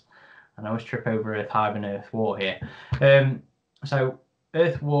novels, and I always trip over Earth Hive and Earth War here. So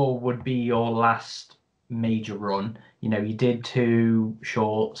Earth War would be your last major run. You know, you did two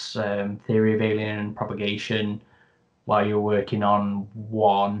shorts, Theory of Alien Propagation, while you were working on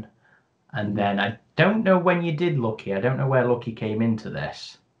one, and then I don't know when you did Lucky. I don't know where Lucky came into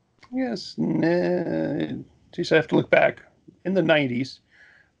this. Yes, geez, I have to look back in the '90s,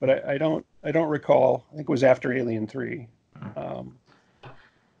 but I don't recall. I think it was after Alien 3. I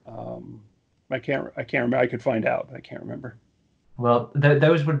can't remember. I could find out, but I can't remember. Well,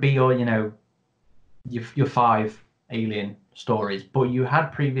 those would be your, you know, your five Alien stories. But you had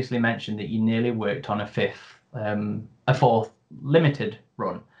previously mentioned that you nearly worked on a fourth limited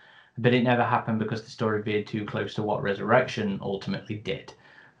run, but it never happened because the story veered too close to what Resurrection ultimately did.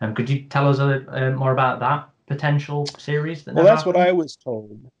 Could you tell us more about that potential series that Well, never that's what happened? I was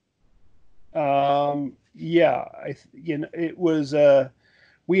told. Yeah, you know, it was.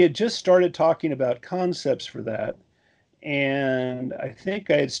 We had just started talking about concepts for that, and I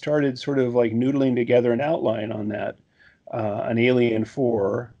think I had started sort of like noodling together an outline on that, an Alien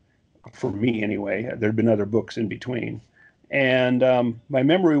 4, for me anyway. There'd been other books in between, and my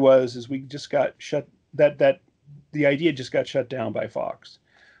memory was is we just got shut that the idea just got shut down by Fox,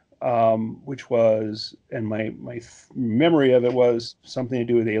 which was, and my memory of it was something to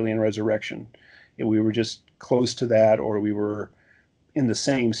do with Alien Resurrection. And we were just close to that, or we were in the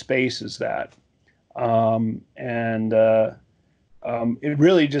same space as that. And it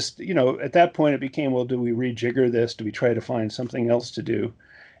really just, you know, at that point it became, well, do we rejigger this? Do we try to find something else to do?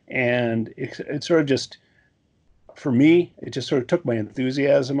 And it sort of just, for me, it just sort of took my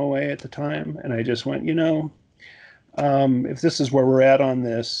enthusiasm away at the time. And I just went, you know, if this is where we're at on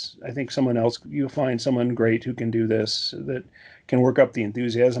this, I think someone else, you'll find someone great who can do this, that can work up the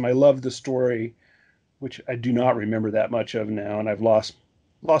enthusiasm. I love the story, which I do not remember that much of now, and I've lost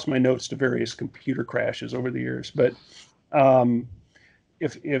my notes to various computer crashes over the years. But um,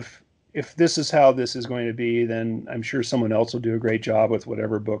 if this is how this is going to be, then I'm sure someone else will do a great job with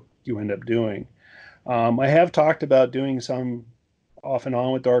whatever book you end up doing. I have talked about doing some off and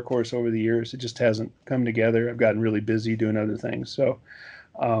on with Dark Horse over the years. It just hasn't come together. I've gotten really busy doing other things. So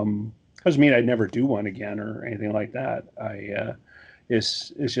doesn't mean I'd never do one again or anything like that.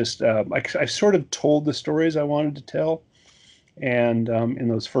 It's just I sort of told the stories I wanted to tell, and in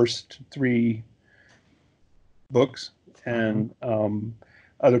those first three books, and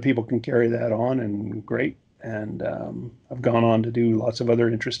other people can carry that on, and great. And I've gone on to do lots of other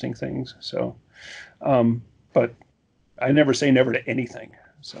interesting things. So, but I never say never to anything.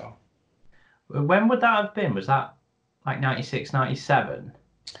 So When would that have been? Was that like 96, 97?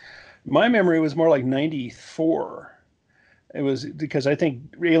 my memory was more like '94. It was because I think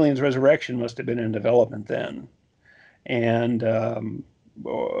Aliens Resurrection must have been in development then, and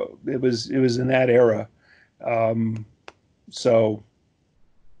it was in that era. So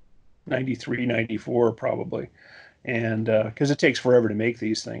 93, 94 probably, and because it takes forever to make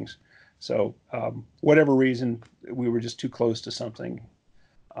these things. So whatever reason, we were just too close to something.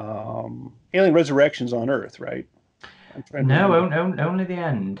 Alien Resurrection's on Earth, right? I'm trying to No, remember. only the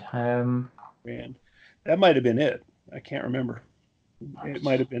end. And that might have been it. I can't remember. It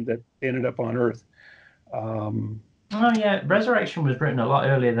might have been that they ended up on Earth. Um, Oh yeah, Resurrection was written a lot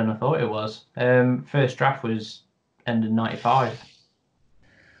earlier than I thought it was. First draft was end of 95.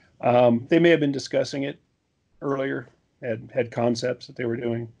 they may have been discussing it earlier, had concepts that they were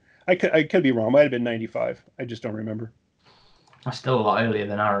doing. I could be wrong. Might have been '95. I just don't remember. That's still a lot earlier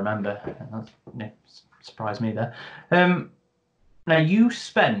than I remember. That's, yeah, surprised me there. Now you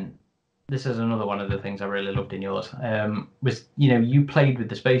spent. This is another one of the things I really loved in yours. Was, you know, you played with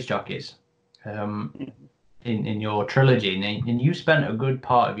the space jockeys. In your trilogy, and you spent a good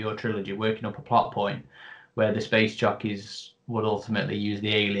part of your trilogy working up a plot point where the space jockeys would ultimately use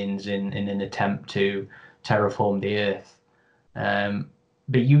the aliens in an attempt to terraform the Earth.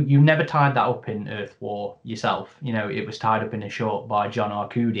 But you never tied that up in Earth War yourself. You know, it was tied up in a short by John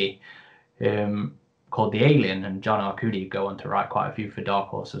Arcudi, called The Alien, and John Arcudi go on to write quite a few for Dark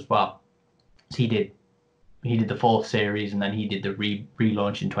Horse as well. So he did the fourth series, and then he did the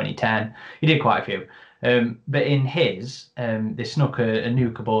relaunch in 2010. He did quite a few. But in his, they snuck a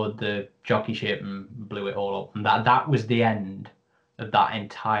nuke aboard the jockey ship and blew it all up. And that was the end of that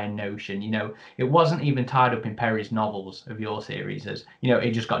entire notion. It wasn't even tied up in Perry's novels of your series, as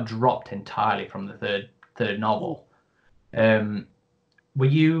it just got dropped entirely from the third novel. Were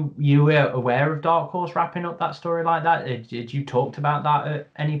you aware of Dark Horse wrapping up that story like that? Did you talk about that at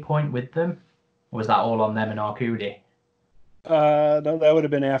any point with them? Or was that all on them and Arcudi? No, that would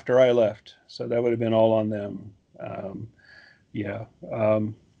have been after I left, so that would have been all on them. Yeah.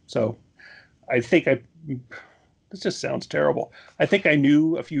 So I think this just sounds terrible. I think I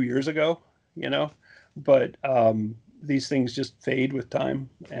knew a few years ago, but these things just fade with time.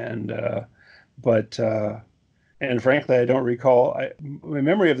 And frankly, I don't recall. My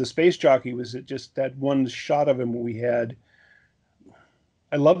memory of the space jockey was just that one shot of him we had.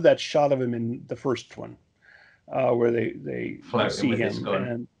 I love that shot of him in the first one. Where they see him,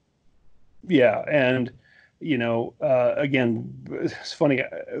 and again, it's funny,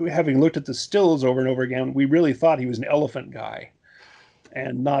 having looked at the stills over and over again, we really thought he was an elephant guy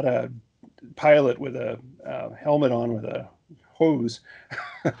and not a pilot with a helmet on with a hose.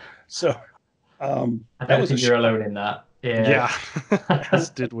 So I don't think you're alone in that. Yeah. As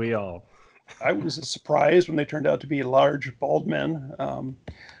did we all. I was surprised when they turned out to be large bald men,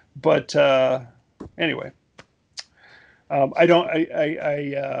 but anyway. I'm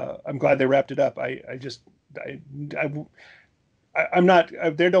glad they wrapped it up. I'm not.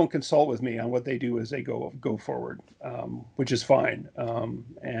 They don't consult with me on what they do as they go forward, which is fine.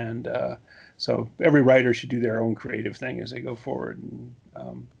 So every writer should do their own creative thing as they go forward and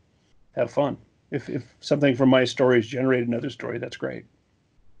have fun. If something from my stories generate another story, that's great.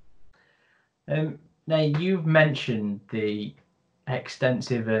 Now you've mentioned the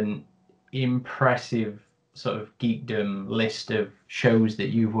extensive and impressive sort of geekdom list of shows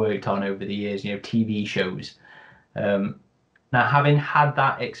that you've worked on over the years, TV shows. Now, having had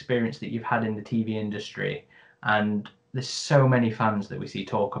that experience that you've had in the TV industry, and there's so many fans that we see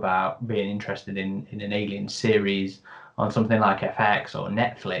talk about being interested in an Alien series on something like FX or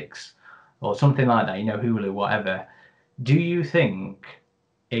Netflix or something like that, Hulu, whatever. Do you think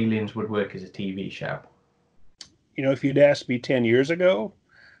Aliens would work as a TV show? If you'd asked me 10 years ago,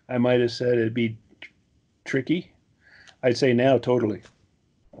 I might have said it'd be tricky. I'd say now totally,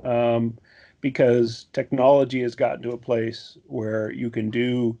 because technology has gotten to a place where you can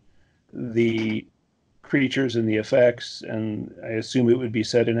do the creatures and the effects, and I assume it would be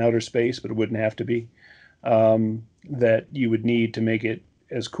set in outer space, but it wouldn't have to be, that you would need to make it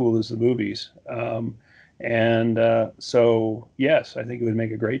as cool as the movies. So yes, I think it would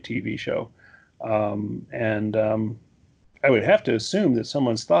make a great TV show. I would have to assume that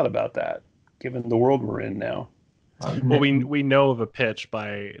someone's thought about that, given the world we're in now. Well, we know of a pitch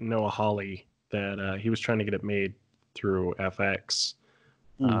by Noah Hawley that he was trying to get it made through FX,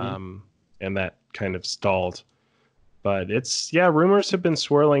 and that kind of stalled. But rumors have been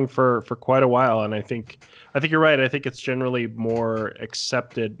swirling for quite a while, and I think you're right. I think it's generally more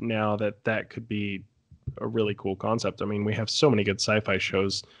accepted now that could be a really cool concept. I mean, we have so many good sci-fi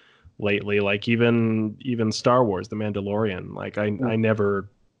shows lately, like even Star Wars, The Mandalorian. Like I never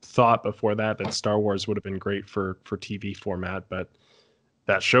thought before that Star Wars would have been great for TV format, but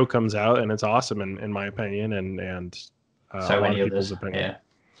that show comes out and it's awesome in my opinion, and so a lot many of people's others. opinion.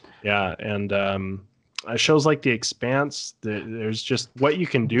 Yeah, and shows like The Expanse, there's just what you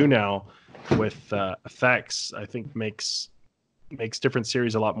can do now with effects. I think makes different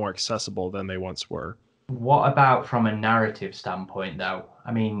series a lot more accessible than they once were. What about from a narrative standpoint, though?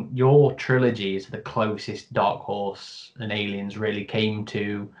 I mean, your trilogy is the closest Dark Horse and Aliens really came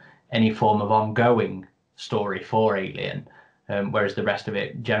to any form of ongoing story for Alien, whereas the rest of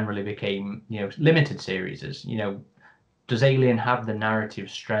it generally became, limited series. Does Alien have the narrative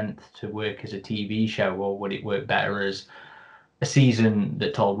strength to work as a TV show, or would it work better as a season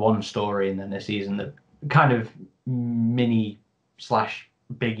that told one story and then a season that kind of mini /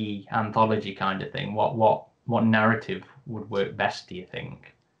 biggie anthology kind of thing? What narrative would work best, do you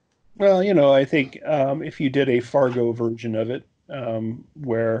think? Well, I think if you did a Fargo version of it,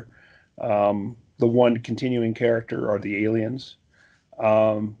 where the one continuing character are the aliens,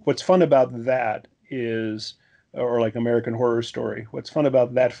 what's fun about that is, or like American Horror Story, what's fun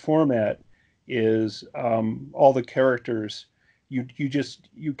about that format is all the characters. You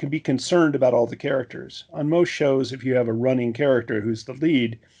can be concerned about all the characters. On most shows, if you have a running character who's the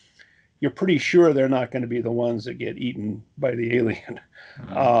lead, you're pretty sure they're not going to be the ones that get eaten by the alien.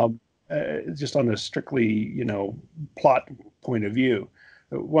 just on a strictly, plot point of view.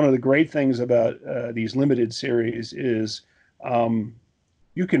 One of the great things about these limited series is um,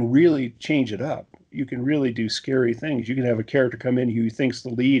 you can really change it up. You can really do scary things. You can have a character come in who thinks the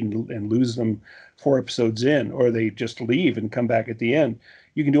lead and lose them 4 episodes in, or they just leave and come back at the end.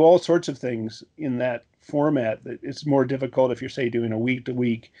 You can do all sorts of things in that format. That it's more difficult if you're, say, doing a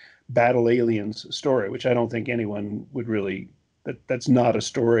week-to-week battle aliens story, which I don't think anyone would really. That's not a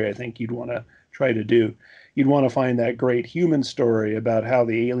story I think you'd want to try to do. You'd want to find that great human story about how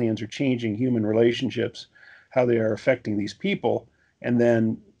the aliens are changing human relationships, how they are affecting these people, and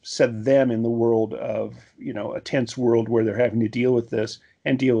then set them in the world of, a tense world where they're having to deal with this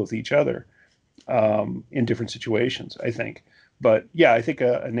and deal with each other in different situations, I think. But yeah, I think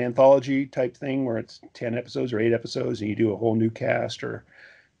an anthology type thing where it's 10 episodes or 8 episodes and you do a whole new cast, or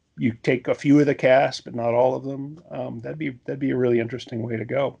you take a few of the cast but not all of them, that'd be a really interesting way to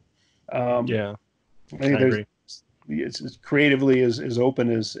go. Yeah, I I think agree. it's creatively as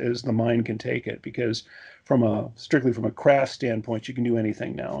open as the mind can take it, because strictly from a craft standpoint, you can do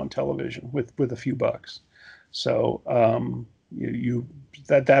anything now on television with a few bucks. So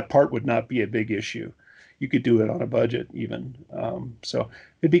that part would not be a big issue. You could do it on a budget even. So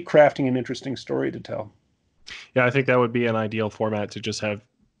it'd be crafting an interesting story to tell. Yeah, I think that would be an ideal format to just have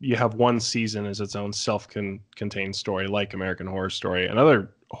you have one season as its own self-contained story, like American Horror Story.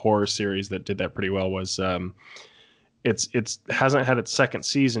 Another horror series that did that pretty well was it's hasn't had its second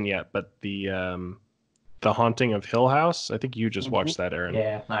season yet, but the Haunting of Hill House. I think you just Mhm. watched that, Aaron.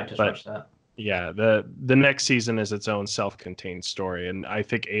 Yeah, I just But watched that. yeah, the next season is its own self-contained story, and I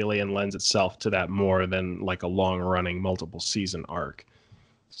think Alien lends itself to that more than like a long-running multiple season arc.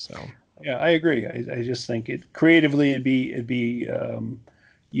 So Yeah, I agree. I just think it creatively it'd be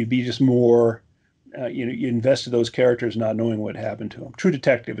you'd be just more you invested those characters not knowing what happened to them. True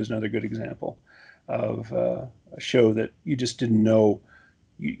Detective is another good example of a show that you just didn't know.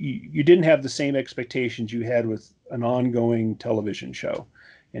 You didn't have the same expectations you had with an ongoing television show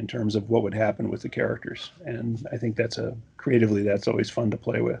in terms of what would happen with the characters. And I think creatively that's always fun to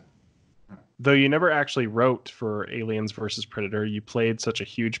play with. though you never actually wrote for Aliens versus Predator, you played such a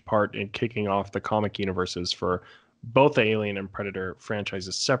huge part in kicking off the comic universes for both the Alien and Predator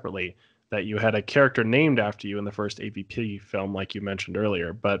franchises separately, that you had a character named after you in the first AVP film, like you mentioned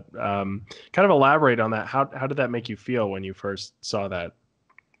earlier. But kind of elaborate on that. How did that make you feel when you first saw that?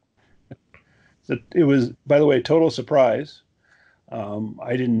 So it was, by the way, total surprise.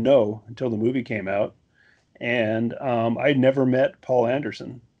 I didn't know until the movie came out, and I'd never met Paul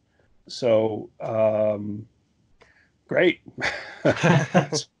Anderson. So great.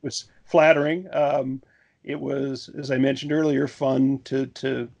 It was flattering. It was, as I mentioned earlier, fun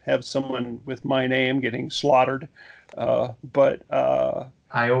to have someone with my name getting slaughtered. But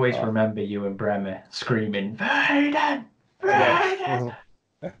I always uh, remember you and Bremer screaming, Verheiden! I know,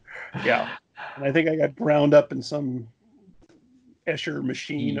 Verheiden! yeah. And I think I got ground up in some Escher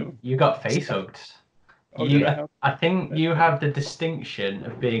machine You, of you got face stuff. hugged. Oh, did You, I? I think you have the distinction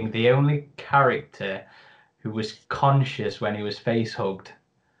of being the only character who was conscious when he was face hugged.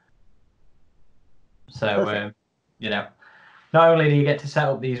 So, Perfect. you know, not only do you get to set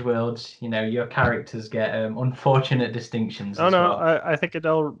up these worlds, your characters get unfortunate distinctions Oh as no, well. I think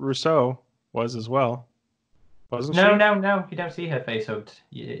Adele Rousseau was as well, wasn't No, she? no, no, you don't see her face hugged.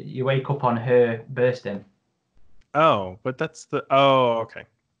 You wake up on her bursting. Oh, but that's the oh okay.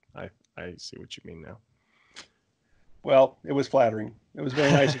 I see what you mean now. Well, it was flattering. It was very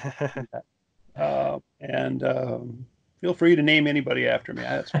nice of you to do that. And feel free to name anybody after me.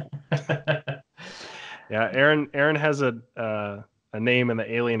 That's fine. Yeah, Aaron has a name in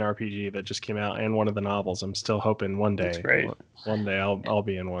the Alien RPG that just came out and one of the novels. I'm still hoping That's great. one day I'll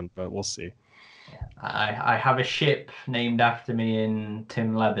be in one, but we'll see. I have a ship named after me in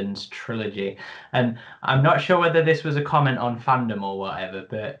Tim Levin's trilogy, and I'm not sure whether this was a comment on fandom or whatever,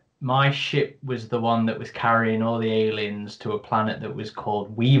 but my ship was the one that was carrying all the aliens to a planet that was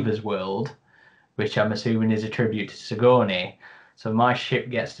called Weaver's World, which I'm assuming is a tribute to Sigourney. So my ship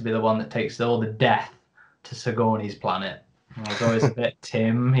gets to be the one that takes all the death to Sigourney's planet. I was always a bit,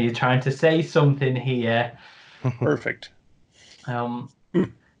 Tim, are you trying to say something here? Perfect. Um,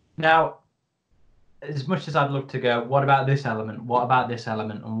 Now, as much as I'd love to go, what about this element? What about this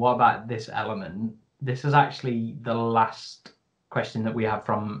element? And what about this element? This is actually the last question that we have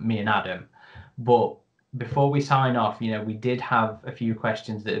from me and Adam. But before we sign off, we did have a few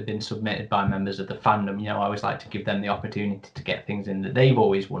questions that have been submitted by members of the fandom. I always like to give them the opportunity to get things in that they've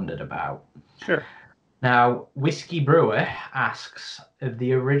always wondered about. Sure. Now, Whiskey Brewer asks, of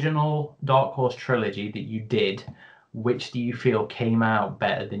the original Dark Horse trilogy that you did, which do you feel came out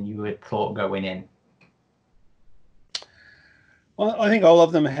better than you had thought going in? Well, I think all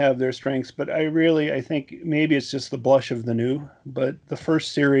of them have their strengths, but I think maybe it's just the blush of the new. But the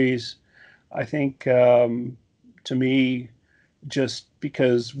first series, I think, to me, just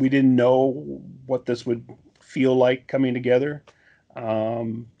because we didn't know what this would feel like coming together,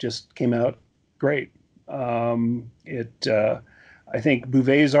 just came out great. I think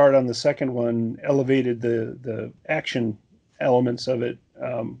Bouvet's art on the second one elevated the action elements of it,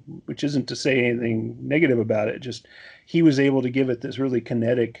 which isn't to say anything negative about it. Just he was able to give it this really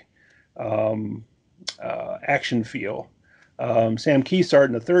kinetic action feel. Sam Keith's art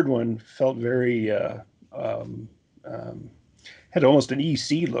in the third one felt very had almost an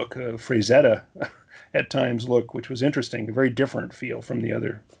EC look, a Frazetta at times look, which was interesting, a very different feel from the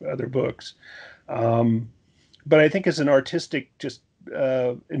other books. But I think it's an artistic just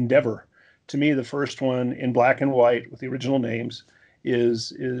endeavor. To me, the first one in black and white with the original names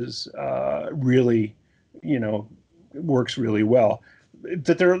is really, works really well.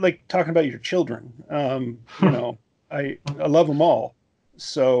 That they're like talking about your children. I love them all.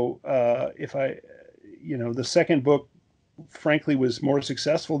 So if I, the second book, frankly, was more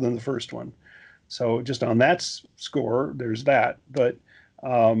successful than the first one. So just on that score, there's that. But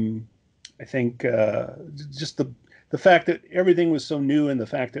I think just the fact that everything was so new and the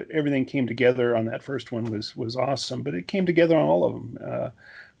fact that everything came together on that first one was awesome. But it came together on all of them.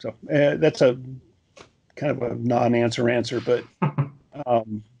 So that's a kind of a non-answer, but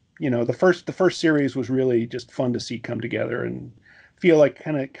the first series was really just fun to see come together and feel like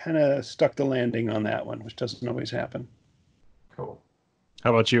kind of stuck the landing on that one, which doesn't always happen. Cool.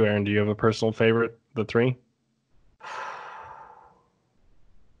 How about you, Aaron? Do you have a personal favorite, the three?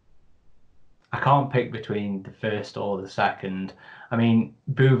 I can't pick between the first or the second. I mean,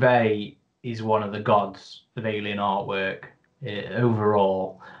 Bouvet is one of the gods of alien artwork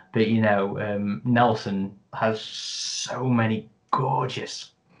overall. But, Nelson has so many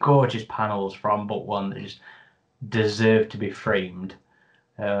gorgeous, gorgeous panels from book one that just deserve to be framed.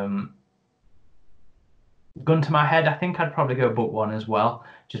 Gun to my head, I think I'd probably go book one as well,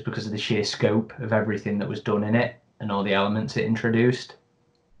 just because of the sheer scope of everything that was done in it and all the elements it introduced.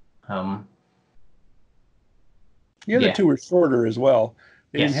 The other two were shorter as well.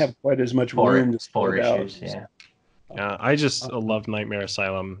 They didn't have quite as much room to four spread issues, out. Yeah. Yeah, I just love Nightmare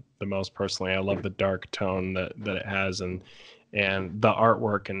Asylum the most personally. I love the dark tone that it has, and the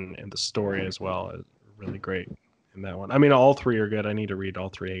artwork and the story as well is really great in that one. I mean, all three are good. I need to read all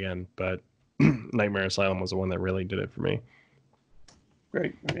three again, but Nightmare Asylum was the one that really did it for me.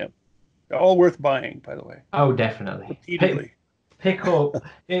 Great. Yeah. All worth buying, by the way. Oh, definitely. Repeatedly. Pick up.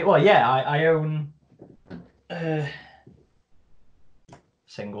 Well, yeah, I own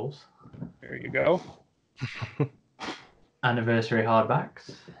singles. There you go. Anniversary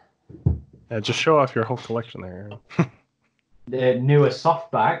hardbacks. Just show off your whole collection there. The newer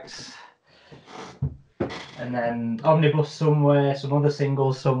softbacks. And then omnibus somewhere, some other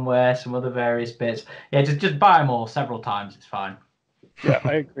singles somewhere, some other various bits. Yeah, just buy them all several times. It's fine. Yeah,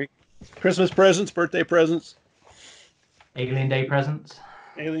 I agree. Christmas presents, birthday presents. Alien Day presents.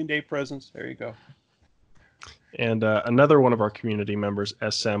 Alien Day presents. There you go. And another one of our community members,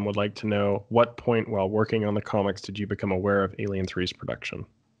 SM, would like to know, what point while working on the comics did you become aware of Alien 3's production?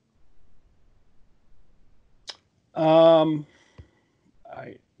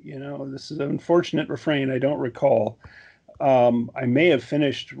 This is an unfortunate refrain. I don't recall. I may have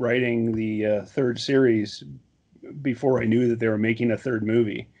finished writing the third series before I knew that they were making a third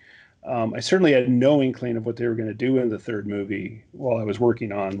movie. I certainly had no inkling of what they were going to do in the third movie while I was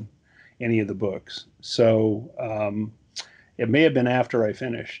working on any of the books. So it may have been after I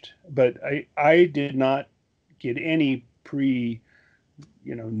finished, but I did not get any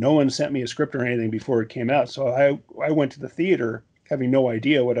no one sent me a script or anything before it came out. So I went to the theater having no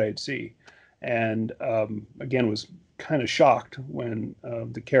idea what I'd see. And again, was kind of shocked when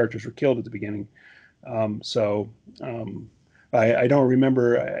the characters were killed at the beginning. I don't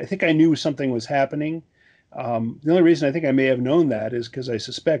remember. I think I knew something was happening. The only reason I think I may have known that is because I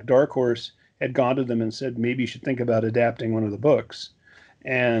suspect Dark Horse had gone to them and said, maybe you should think about adapting one of the books.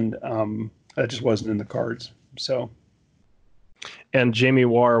 And that just wasn't in the cards. So. And Jamie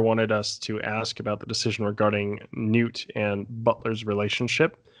Warr wanted us to ask about the decision regarding Newt and Butler's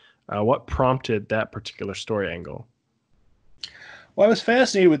relationship. What prompted that particular story angle? Well, I was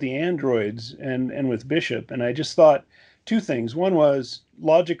fascinated with the androids and with Bishop, and I just thought two things. One was,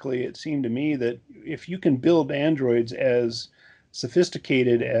 logically, it seemed to me that if you can build androids as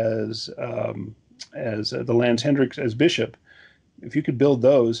sophisticated as the Lance Hendricks as Bishop, if you could build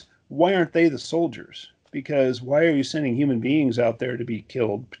those, why aren't they the soldiers? because why are you sending human beings out there to be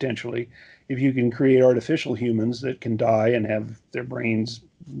killed potentially if you can create artificial humans that can die and have their brains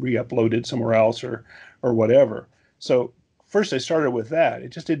re-uploaded somewhere else or whatever. So first I started with that. It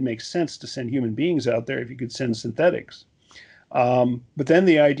just didn't make sense to send human beings out there if you could send synthetics. But then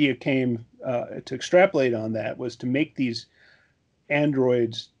the idea came to extrapolate on that was to make these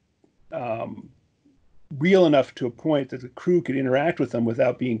androids real enough to a point that the crew could interact with them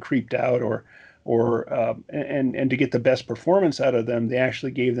without being creeped out and to get the best performance out of them, they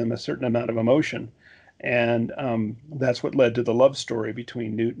actually gave them a certain amount of emotion, and that's what led to the love story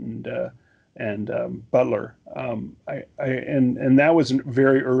between Newt and Butler. And that was a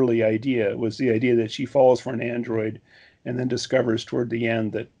very early idea. It was the idea that she falls for an android, and then discovers toward the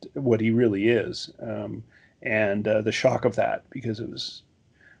end that what he really is, and the shock of that, because it was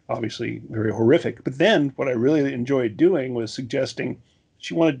obviously very horrific. But then what I really enjoyed doing was suggesting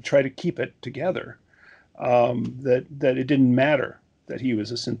she wanted to try to keep it together, that it didn't matter that he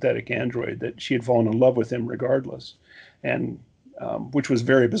was a synthetic android, that she had fallen in love with him regardless, and which was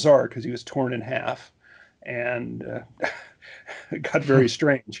very bizarre because he was torn in half, and it got very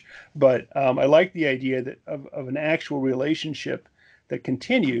strange. But I liked the idea that of an actual relationship that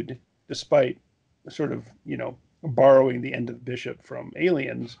continued despite sort of, borrowing the end of Bishop from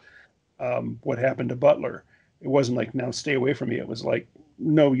Aliens. What happened to Butler? It wasn't like, now stay away from me. It was like,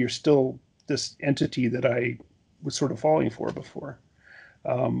 no, you're still this entity that I was sort of falling for before.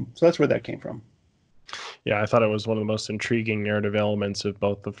 So that's where that came from. Yeah, I thought it was one of the most intriguing narrative elements of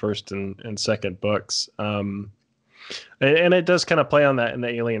both the first and second books. And it does kind of play on that in the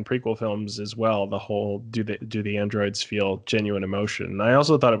Alien prequel films as well. The whole do the androids feel genuine emotion? And I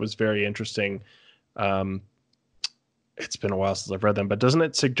also thought it was very interesting. It's been a while since I've read them, but doesn't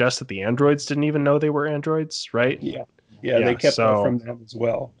it suggest that the androids didn't even know they were androids, right? Yeah, they kept that from them as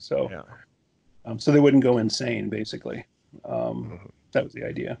well. So, so they wouldn't go insane, basically. That was the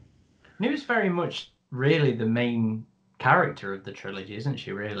idea. Newt's very much really the main character of the trilogy, isn't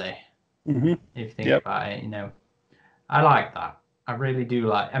she? Really, mm-hmm. If you think about it, I like that. I really do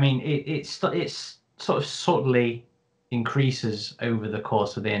like. I mean, it's sort of subtly increases over the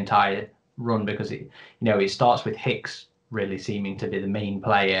course of the entire run, because it starts with Hicks really seeming to be the main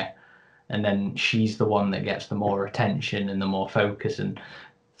player, and then she's the one that gets the more attention and the more focus and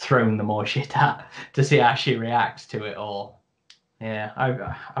thrown the more shit at to see how she reacts to it all. Yeah,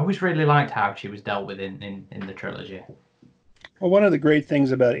 I always really liked how she was dealt with in the trilogy. Well, one of the great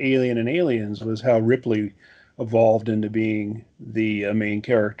things about Alien and Aliens was how Ripley evolved into being the main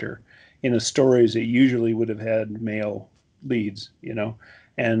character in the stories that usually would have had male leads,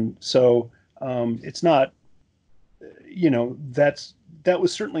 and so it's not, that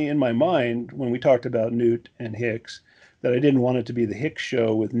was certainly in my mind when we talked about Newt and Hicks, that I didn't want it to be the Hicks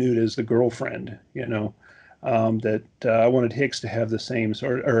show with Newt as the girlfriend, that I wanted Hicks to have the same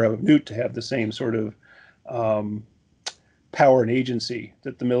sort, or Newt to have the same sort of power and agency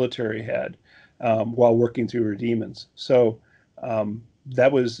that the military had while working through her demons. So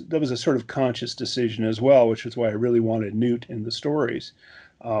that was a sort of conscious decision as well, which is why I really wanted Newt in the stories,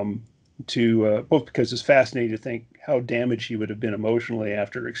 to both because it's fascinating to think how damaged he would have been emotionally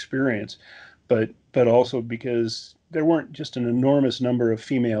after experience, but also because there weren't just an enormous number of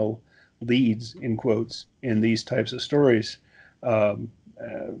female leads, in quotes, in these types of stories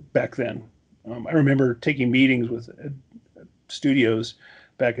back then. I remember taking meetings with studios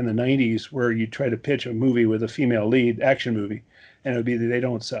back in the 90s where you try to pitch a movie with a female lead, action movie, and it would be that they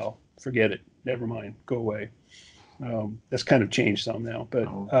don't sell. Forget it. Never mind. Go away. That's kind of changed some now, but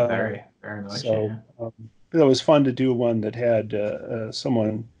very, very much. So it was fun to do one that had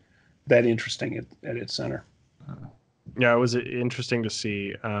someone that interesting at its center. Yeah, it was interesting to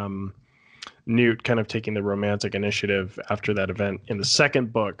see Newt kind of taking the romantic initiative after that event in the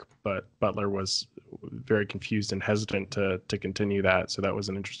second book, but Butler was very confused and hesitant to continue that. So that was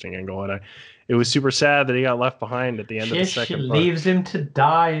an interesting angle, and it was super sad that he got left behind at the end of the second book. She leaves him to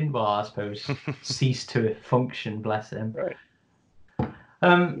die, and well, I suppose cease to function. Bless him. Right.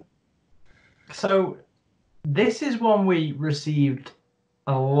 So this is one we received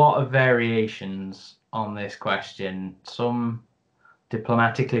a lot of variations on this question. Some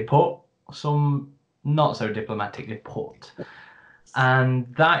diplomatically put, some not so diplomatically put.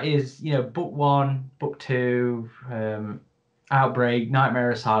 And that is, book 1, book 2, Outbreak,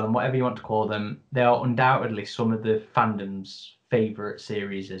 Nightmare Asylum, whatever you want to call them. They are undoubtedly some of the fandom's favourite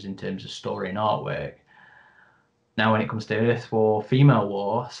series in terms of story and artwork. Now, when it comes to Earth War, Female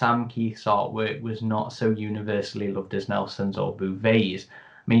War, Sam Keith's artwork was not so universally loved as Nelson's or Bouvet's.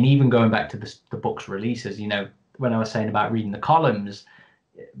 I mean, even going back to the book's releases, when I was saying about reading the columns,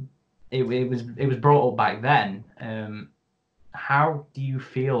 it was brought up back then. How do you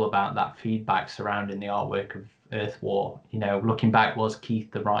feel about that feedback surrounding the artwork of Earth War? Looking back, was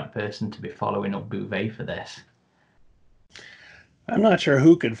Keith the right person to be following up Bouvet for this? I'm not sure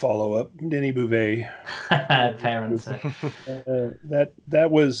who could follow up Denis Bouvet. Fair answer.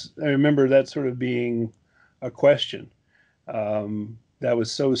 That was, I remember that sort of being a question that was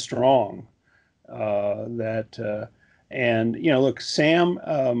so strong and look,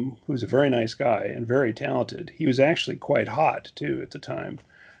 Sam, who's a very nice guy and very talented, he was actually quite hot too at the time,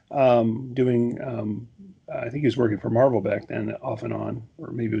 doing. I think he was working for Marvel back then, off and on,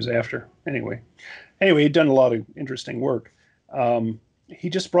 or maybe it was after. Anyway, he'd done a lot of interesting work. He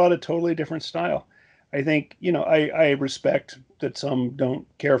just brought a totally different style. I think, I respect that some don't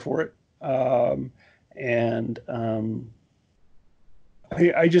care for it. And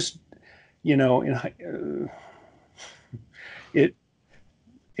I just, it,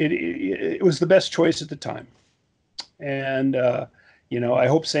 it was the best choice at the time. And, I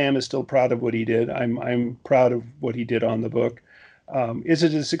hope Sam is still proud of what he did. I'm proud of what he did on the book. Is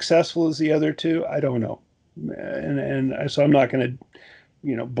it as successful as the other two? I don't know. And so I'm not going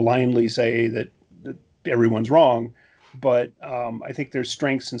to, blindly say that everyone's wrong, but I think there's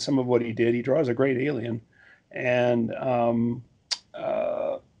strengths in some of what he did. He draws a great alien, and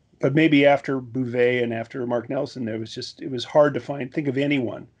but maybe after Bouvet and after Mark Nelson, it was hard to think of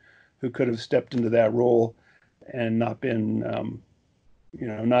anyone who could have stepped into that role and not been,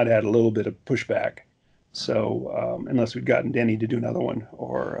 not had a little bit of pushback. So unless we'd gotten Denny to do another one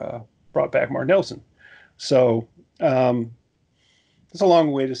or brought back Mark Nelson. So it's a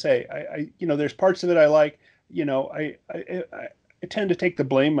long way to say. There's parts of it I like. I tend to take the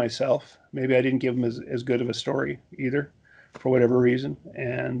blame myself. Maybe I didn't give him as good of a story either, for whatever reason.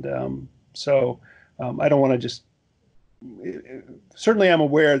 And I don't want to just. Certainly, I'm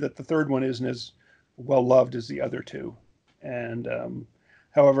aware that the third one isn't as well loved as the other two, and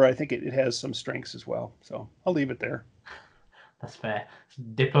however, I think it has some strengths as well. So I'll leave it there. That's fair.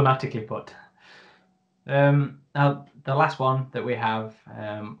 Diplomatically put. Now, the last one that we have,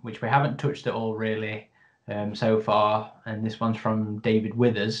 which we haven't touched at all really so far, and this one's from David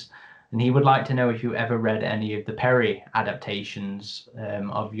Withers, and he would like to know if you ever read any of the Perry adaptations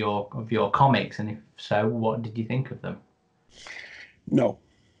of your comics, and if so, what did you think of them? No.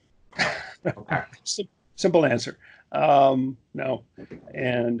 Okay. Simple answer. No,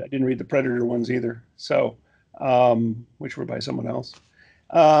 and I didn't read the Predator ones either. So, which were by someone else.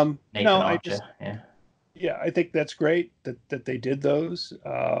 Nathan No, Archer, yeah. Yeah, I think that's great that they did those.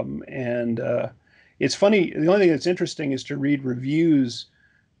 And it's funny. The only thing that's interesting is to read reviews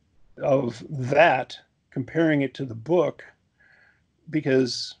of that, comparing it to the book,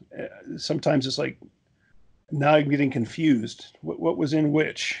 because sometimes it's like, now I'm getting confused. What was in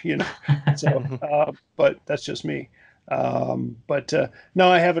which, So, but that's just me. But no,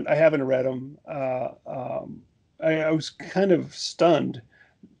 I haven't read them. I was kind of stunned,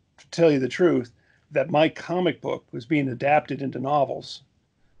 to tell you the truth, that my comic book was being adapted into novels.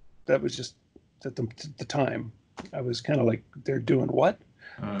 That was just at the time. I was kind of like, they're doing what?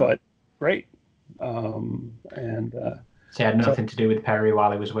 But great. And so he had nothing to do with Perry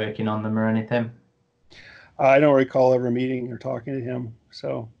while he was working on them or anything? I don't recall ever meeting or talking to him.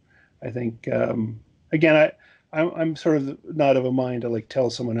 So I think, again, I'm sort of not of a mind to like tell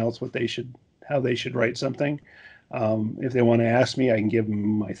someone else how they should write something. If they want to ask me, I can give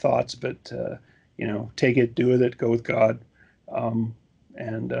them my thoughts, but take it, do with it, go with God. And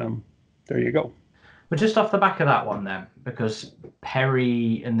there you go. But just off the back of that one then, because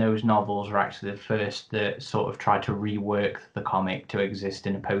Perry and those novels were actually the first that sort of tried to rework the comic to exist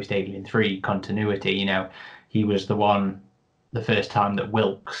in a post-Alien 3 continuity. He was the first time that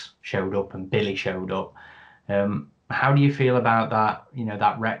Wilkes showed up and Billy showed up. How do you feel about that,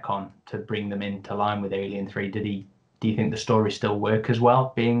 that retcon to bring them into line with Alien 3? Do you think the story still work as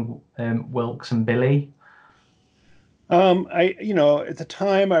well, being Wilkes and Billy? At the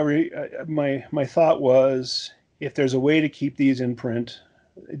time, my thought was, if there's a way to keep these in print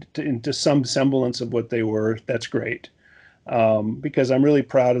into some semblance of what they were, that's great. Because I'm really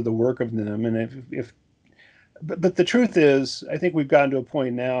proud of the work of them. And but the truth is, I think we've gotten to a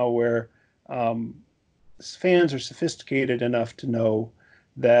point now where fans are sophisticated enough to know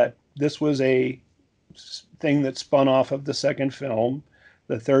that this was a thing that spun off of the second film.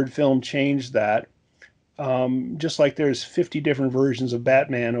 The third film changed that. Just like there's 50 different versions of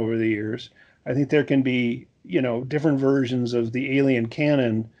Batman over the years, I think there can be, different versions of the Alien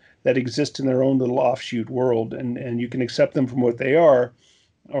canon that exist in their own little offshoot world, and you can accept them from what they are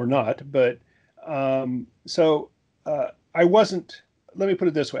or not. But I wasn't let me put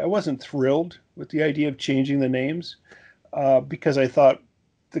it this way. I wasn't thrilled with the idea of changing the names because I thought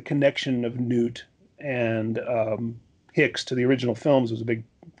the connection of Newt and Hicks to the original films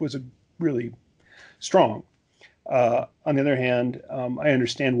was a really strong. On the other hand, I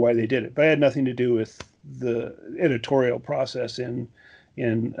understand why they did it, but I had nothing to do with the editorial process in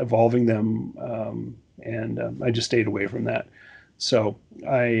evolving them, and I just stayed away from that. So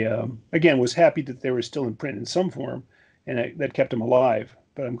I again was happy that they were still in print in some form, and that kept them alive.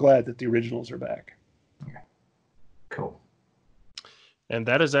 But I'm glad that the originals are back. Cool. And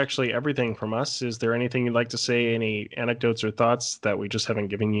that is actually everything from us. Is there anything you'd like to say? Any anecdotes or thoughts that we just haven't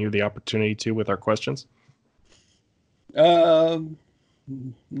given you the opportunity to with our questions? No,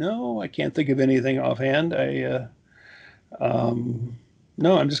 I can't think of anything offhand. No,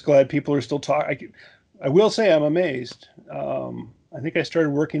 I'm just glad people are still talking. I will say I'm amazed. I think I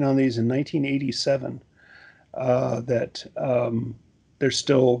started working on these in 1987. That they're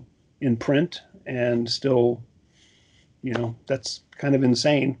still in print and still, that's kind of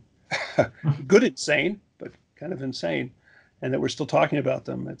insane. Good insane, but kind of insane. And that we're still talking about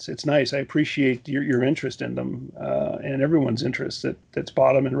them. It's nice. I appreciate your interest in them and everyone's interest that's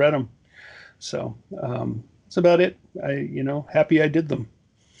bought them and read them. So that's about it. Happy I did them.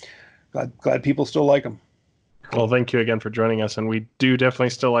 Glad people still like them. Well, thank you again for joining us, and we do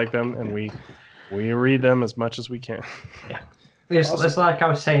definitely still like them, and we read them as much as we can. Yeah. It's like I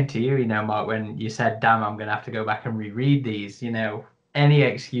was saying to you, Mark, when you said, damn, I'm going to have to go back and reread these, any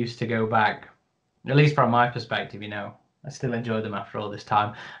excuse to go back, at least from my perspective, I still enjoy them after all this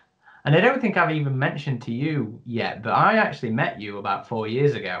time. And I don't think I've even mentioned to you yet, but I actually met you about 4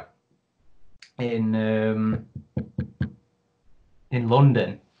 years ago in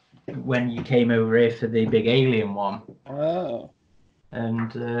London when you came over here for the big Alien one. Oh.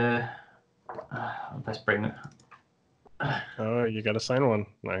 And let's bring it. Oh, you got to sign one.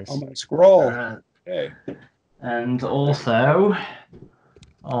 Nice. On my scroll. Okay. And also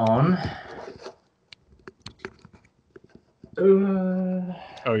on.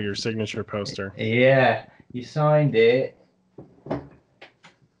 Oh, your signature poster. Yeah, you signed it.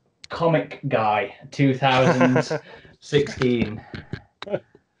 Comic Guy 2016.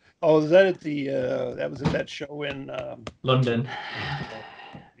 Oh, is that at that was at that show in London?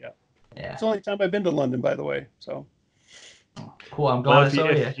 Yeah. Yeah. It's the only time I've been to London, by the way. So. Cool. I'm glad I saw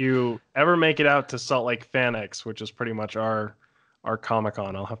you. If you ever make it out to Salt Lake FanX, which is pretty much our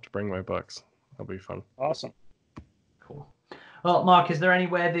Comic-Con, I'll have to bring my books. That'll be fun. Awesome. Cool. Well, Mark, is there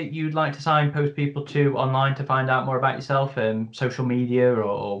anywhere that you'd like to signpost people to online to find out more about yourself, social media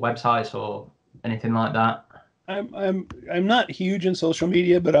or websites or anything like that? I'm not huge in social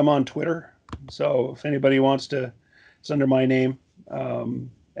media, but I'm on Twitter. So if anybody wants to, it's under my name,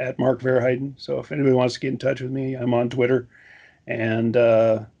 at Mark Verheiden. So if anybody wants to get in touch with me, I'm on Twitter, and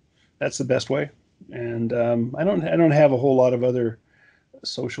that's the best way. And I don't have a whole lot of other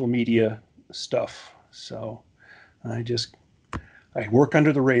social media stuff. So I work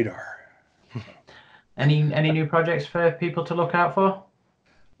under the radar. Any new projects for people to look out for?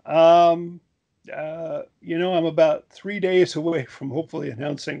 I'm about 3 days away from hopefully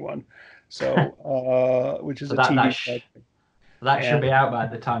announcing one. So, which is So a TV project. That should be out by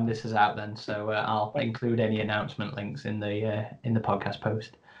the time this is out then. So I'll include any announcement links in the podcast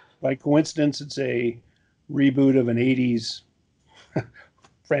post. By coincidence, it's a reboot of an 80s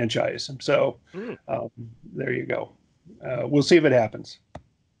franchise. So there you go. We'll see if it happens.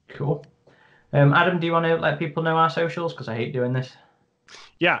 Cool. Adam, do you want to let people know our socials? Because I hate doing this.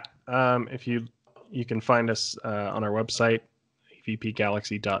 Yeah. If you can find us on our website,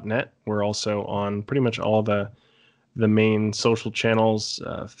 avpgalaxy.net. We're also on pretty much all the main social channels,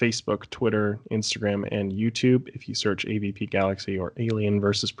 Facebook, Twitter, Instagram, and YouTube. If you search AVP Galaxy or Alien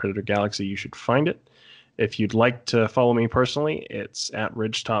versus Predator Galaxy, you should find it. If you'd like to follow me personally, it's at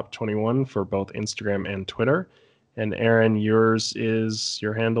Ridgetop21 for both Instagram and Twitter. And Aaron, your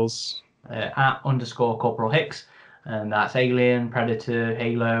handles? At _ Corporal Hicks. And that's Alien, Predator,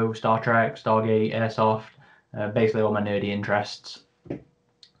 Halo, Star Trek, Stargate, Airsoft, basically all my nerdy interests.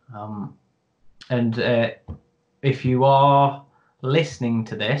 And if you are listening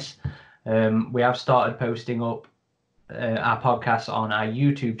to this, we have started posting up our podcasts on our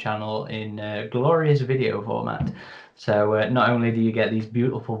YouTube channel in glorious video format. So not only do you get these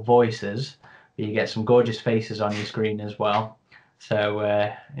beautiful voices, but you get some gorgeous faces on your screen as well.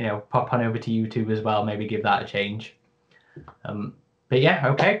 So, pop on over to YouTube as well, maybe give that a change. But yeah,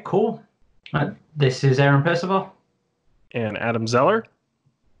 okay, cool. This is Aaron Percival. And Adam Zeller.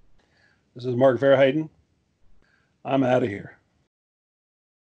 This is Mark Verheiden. I'm out of here.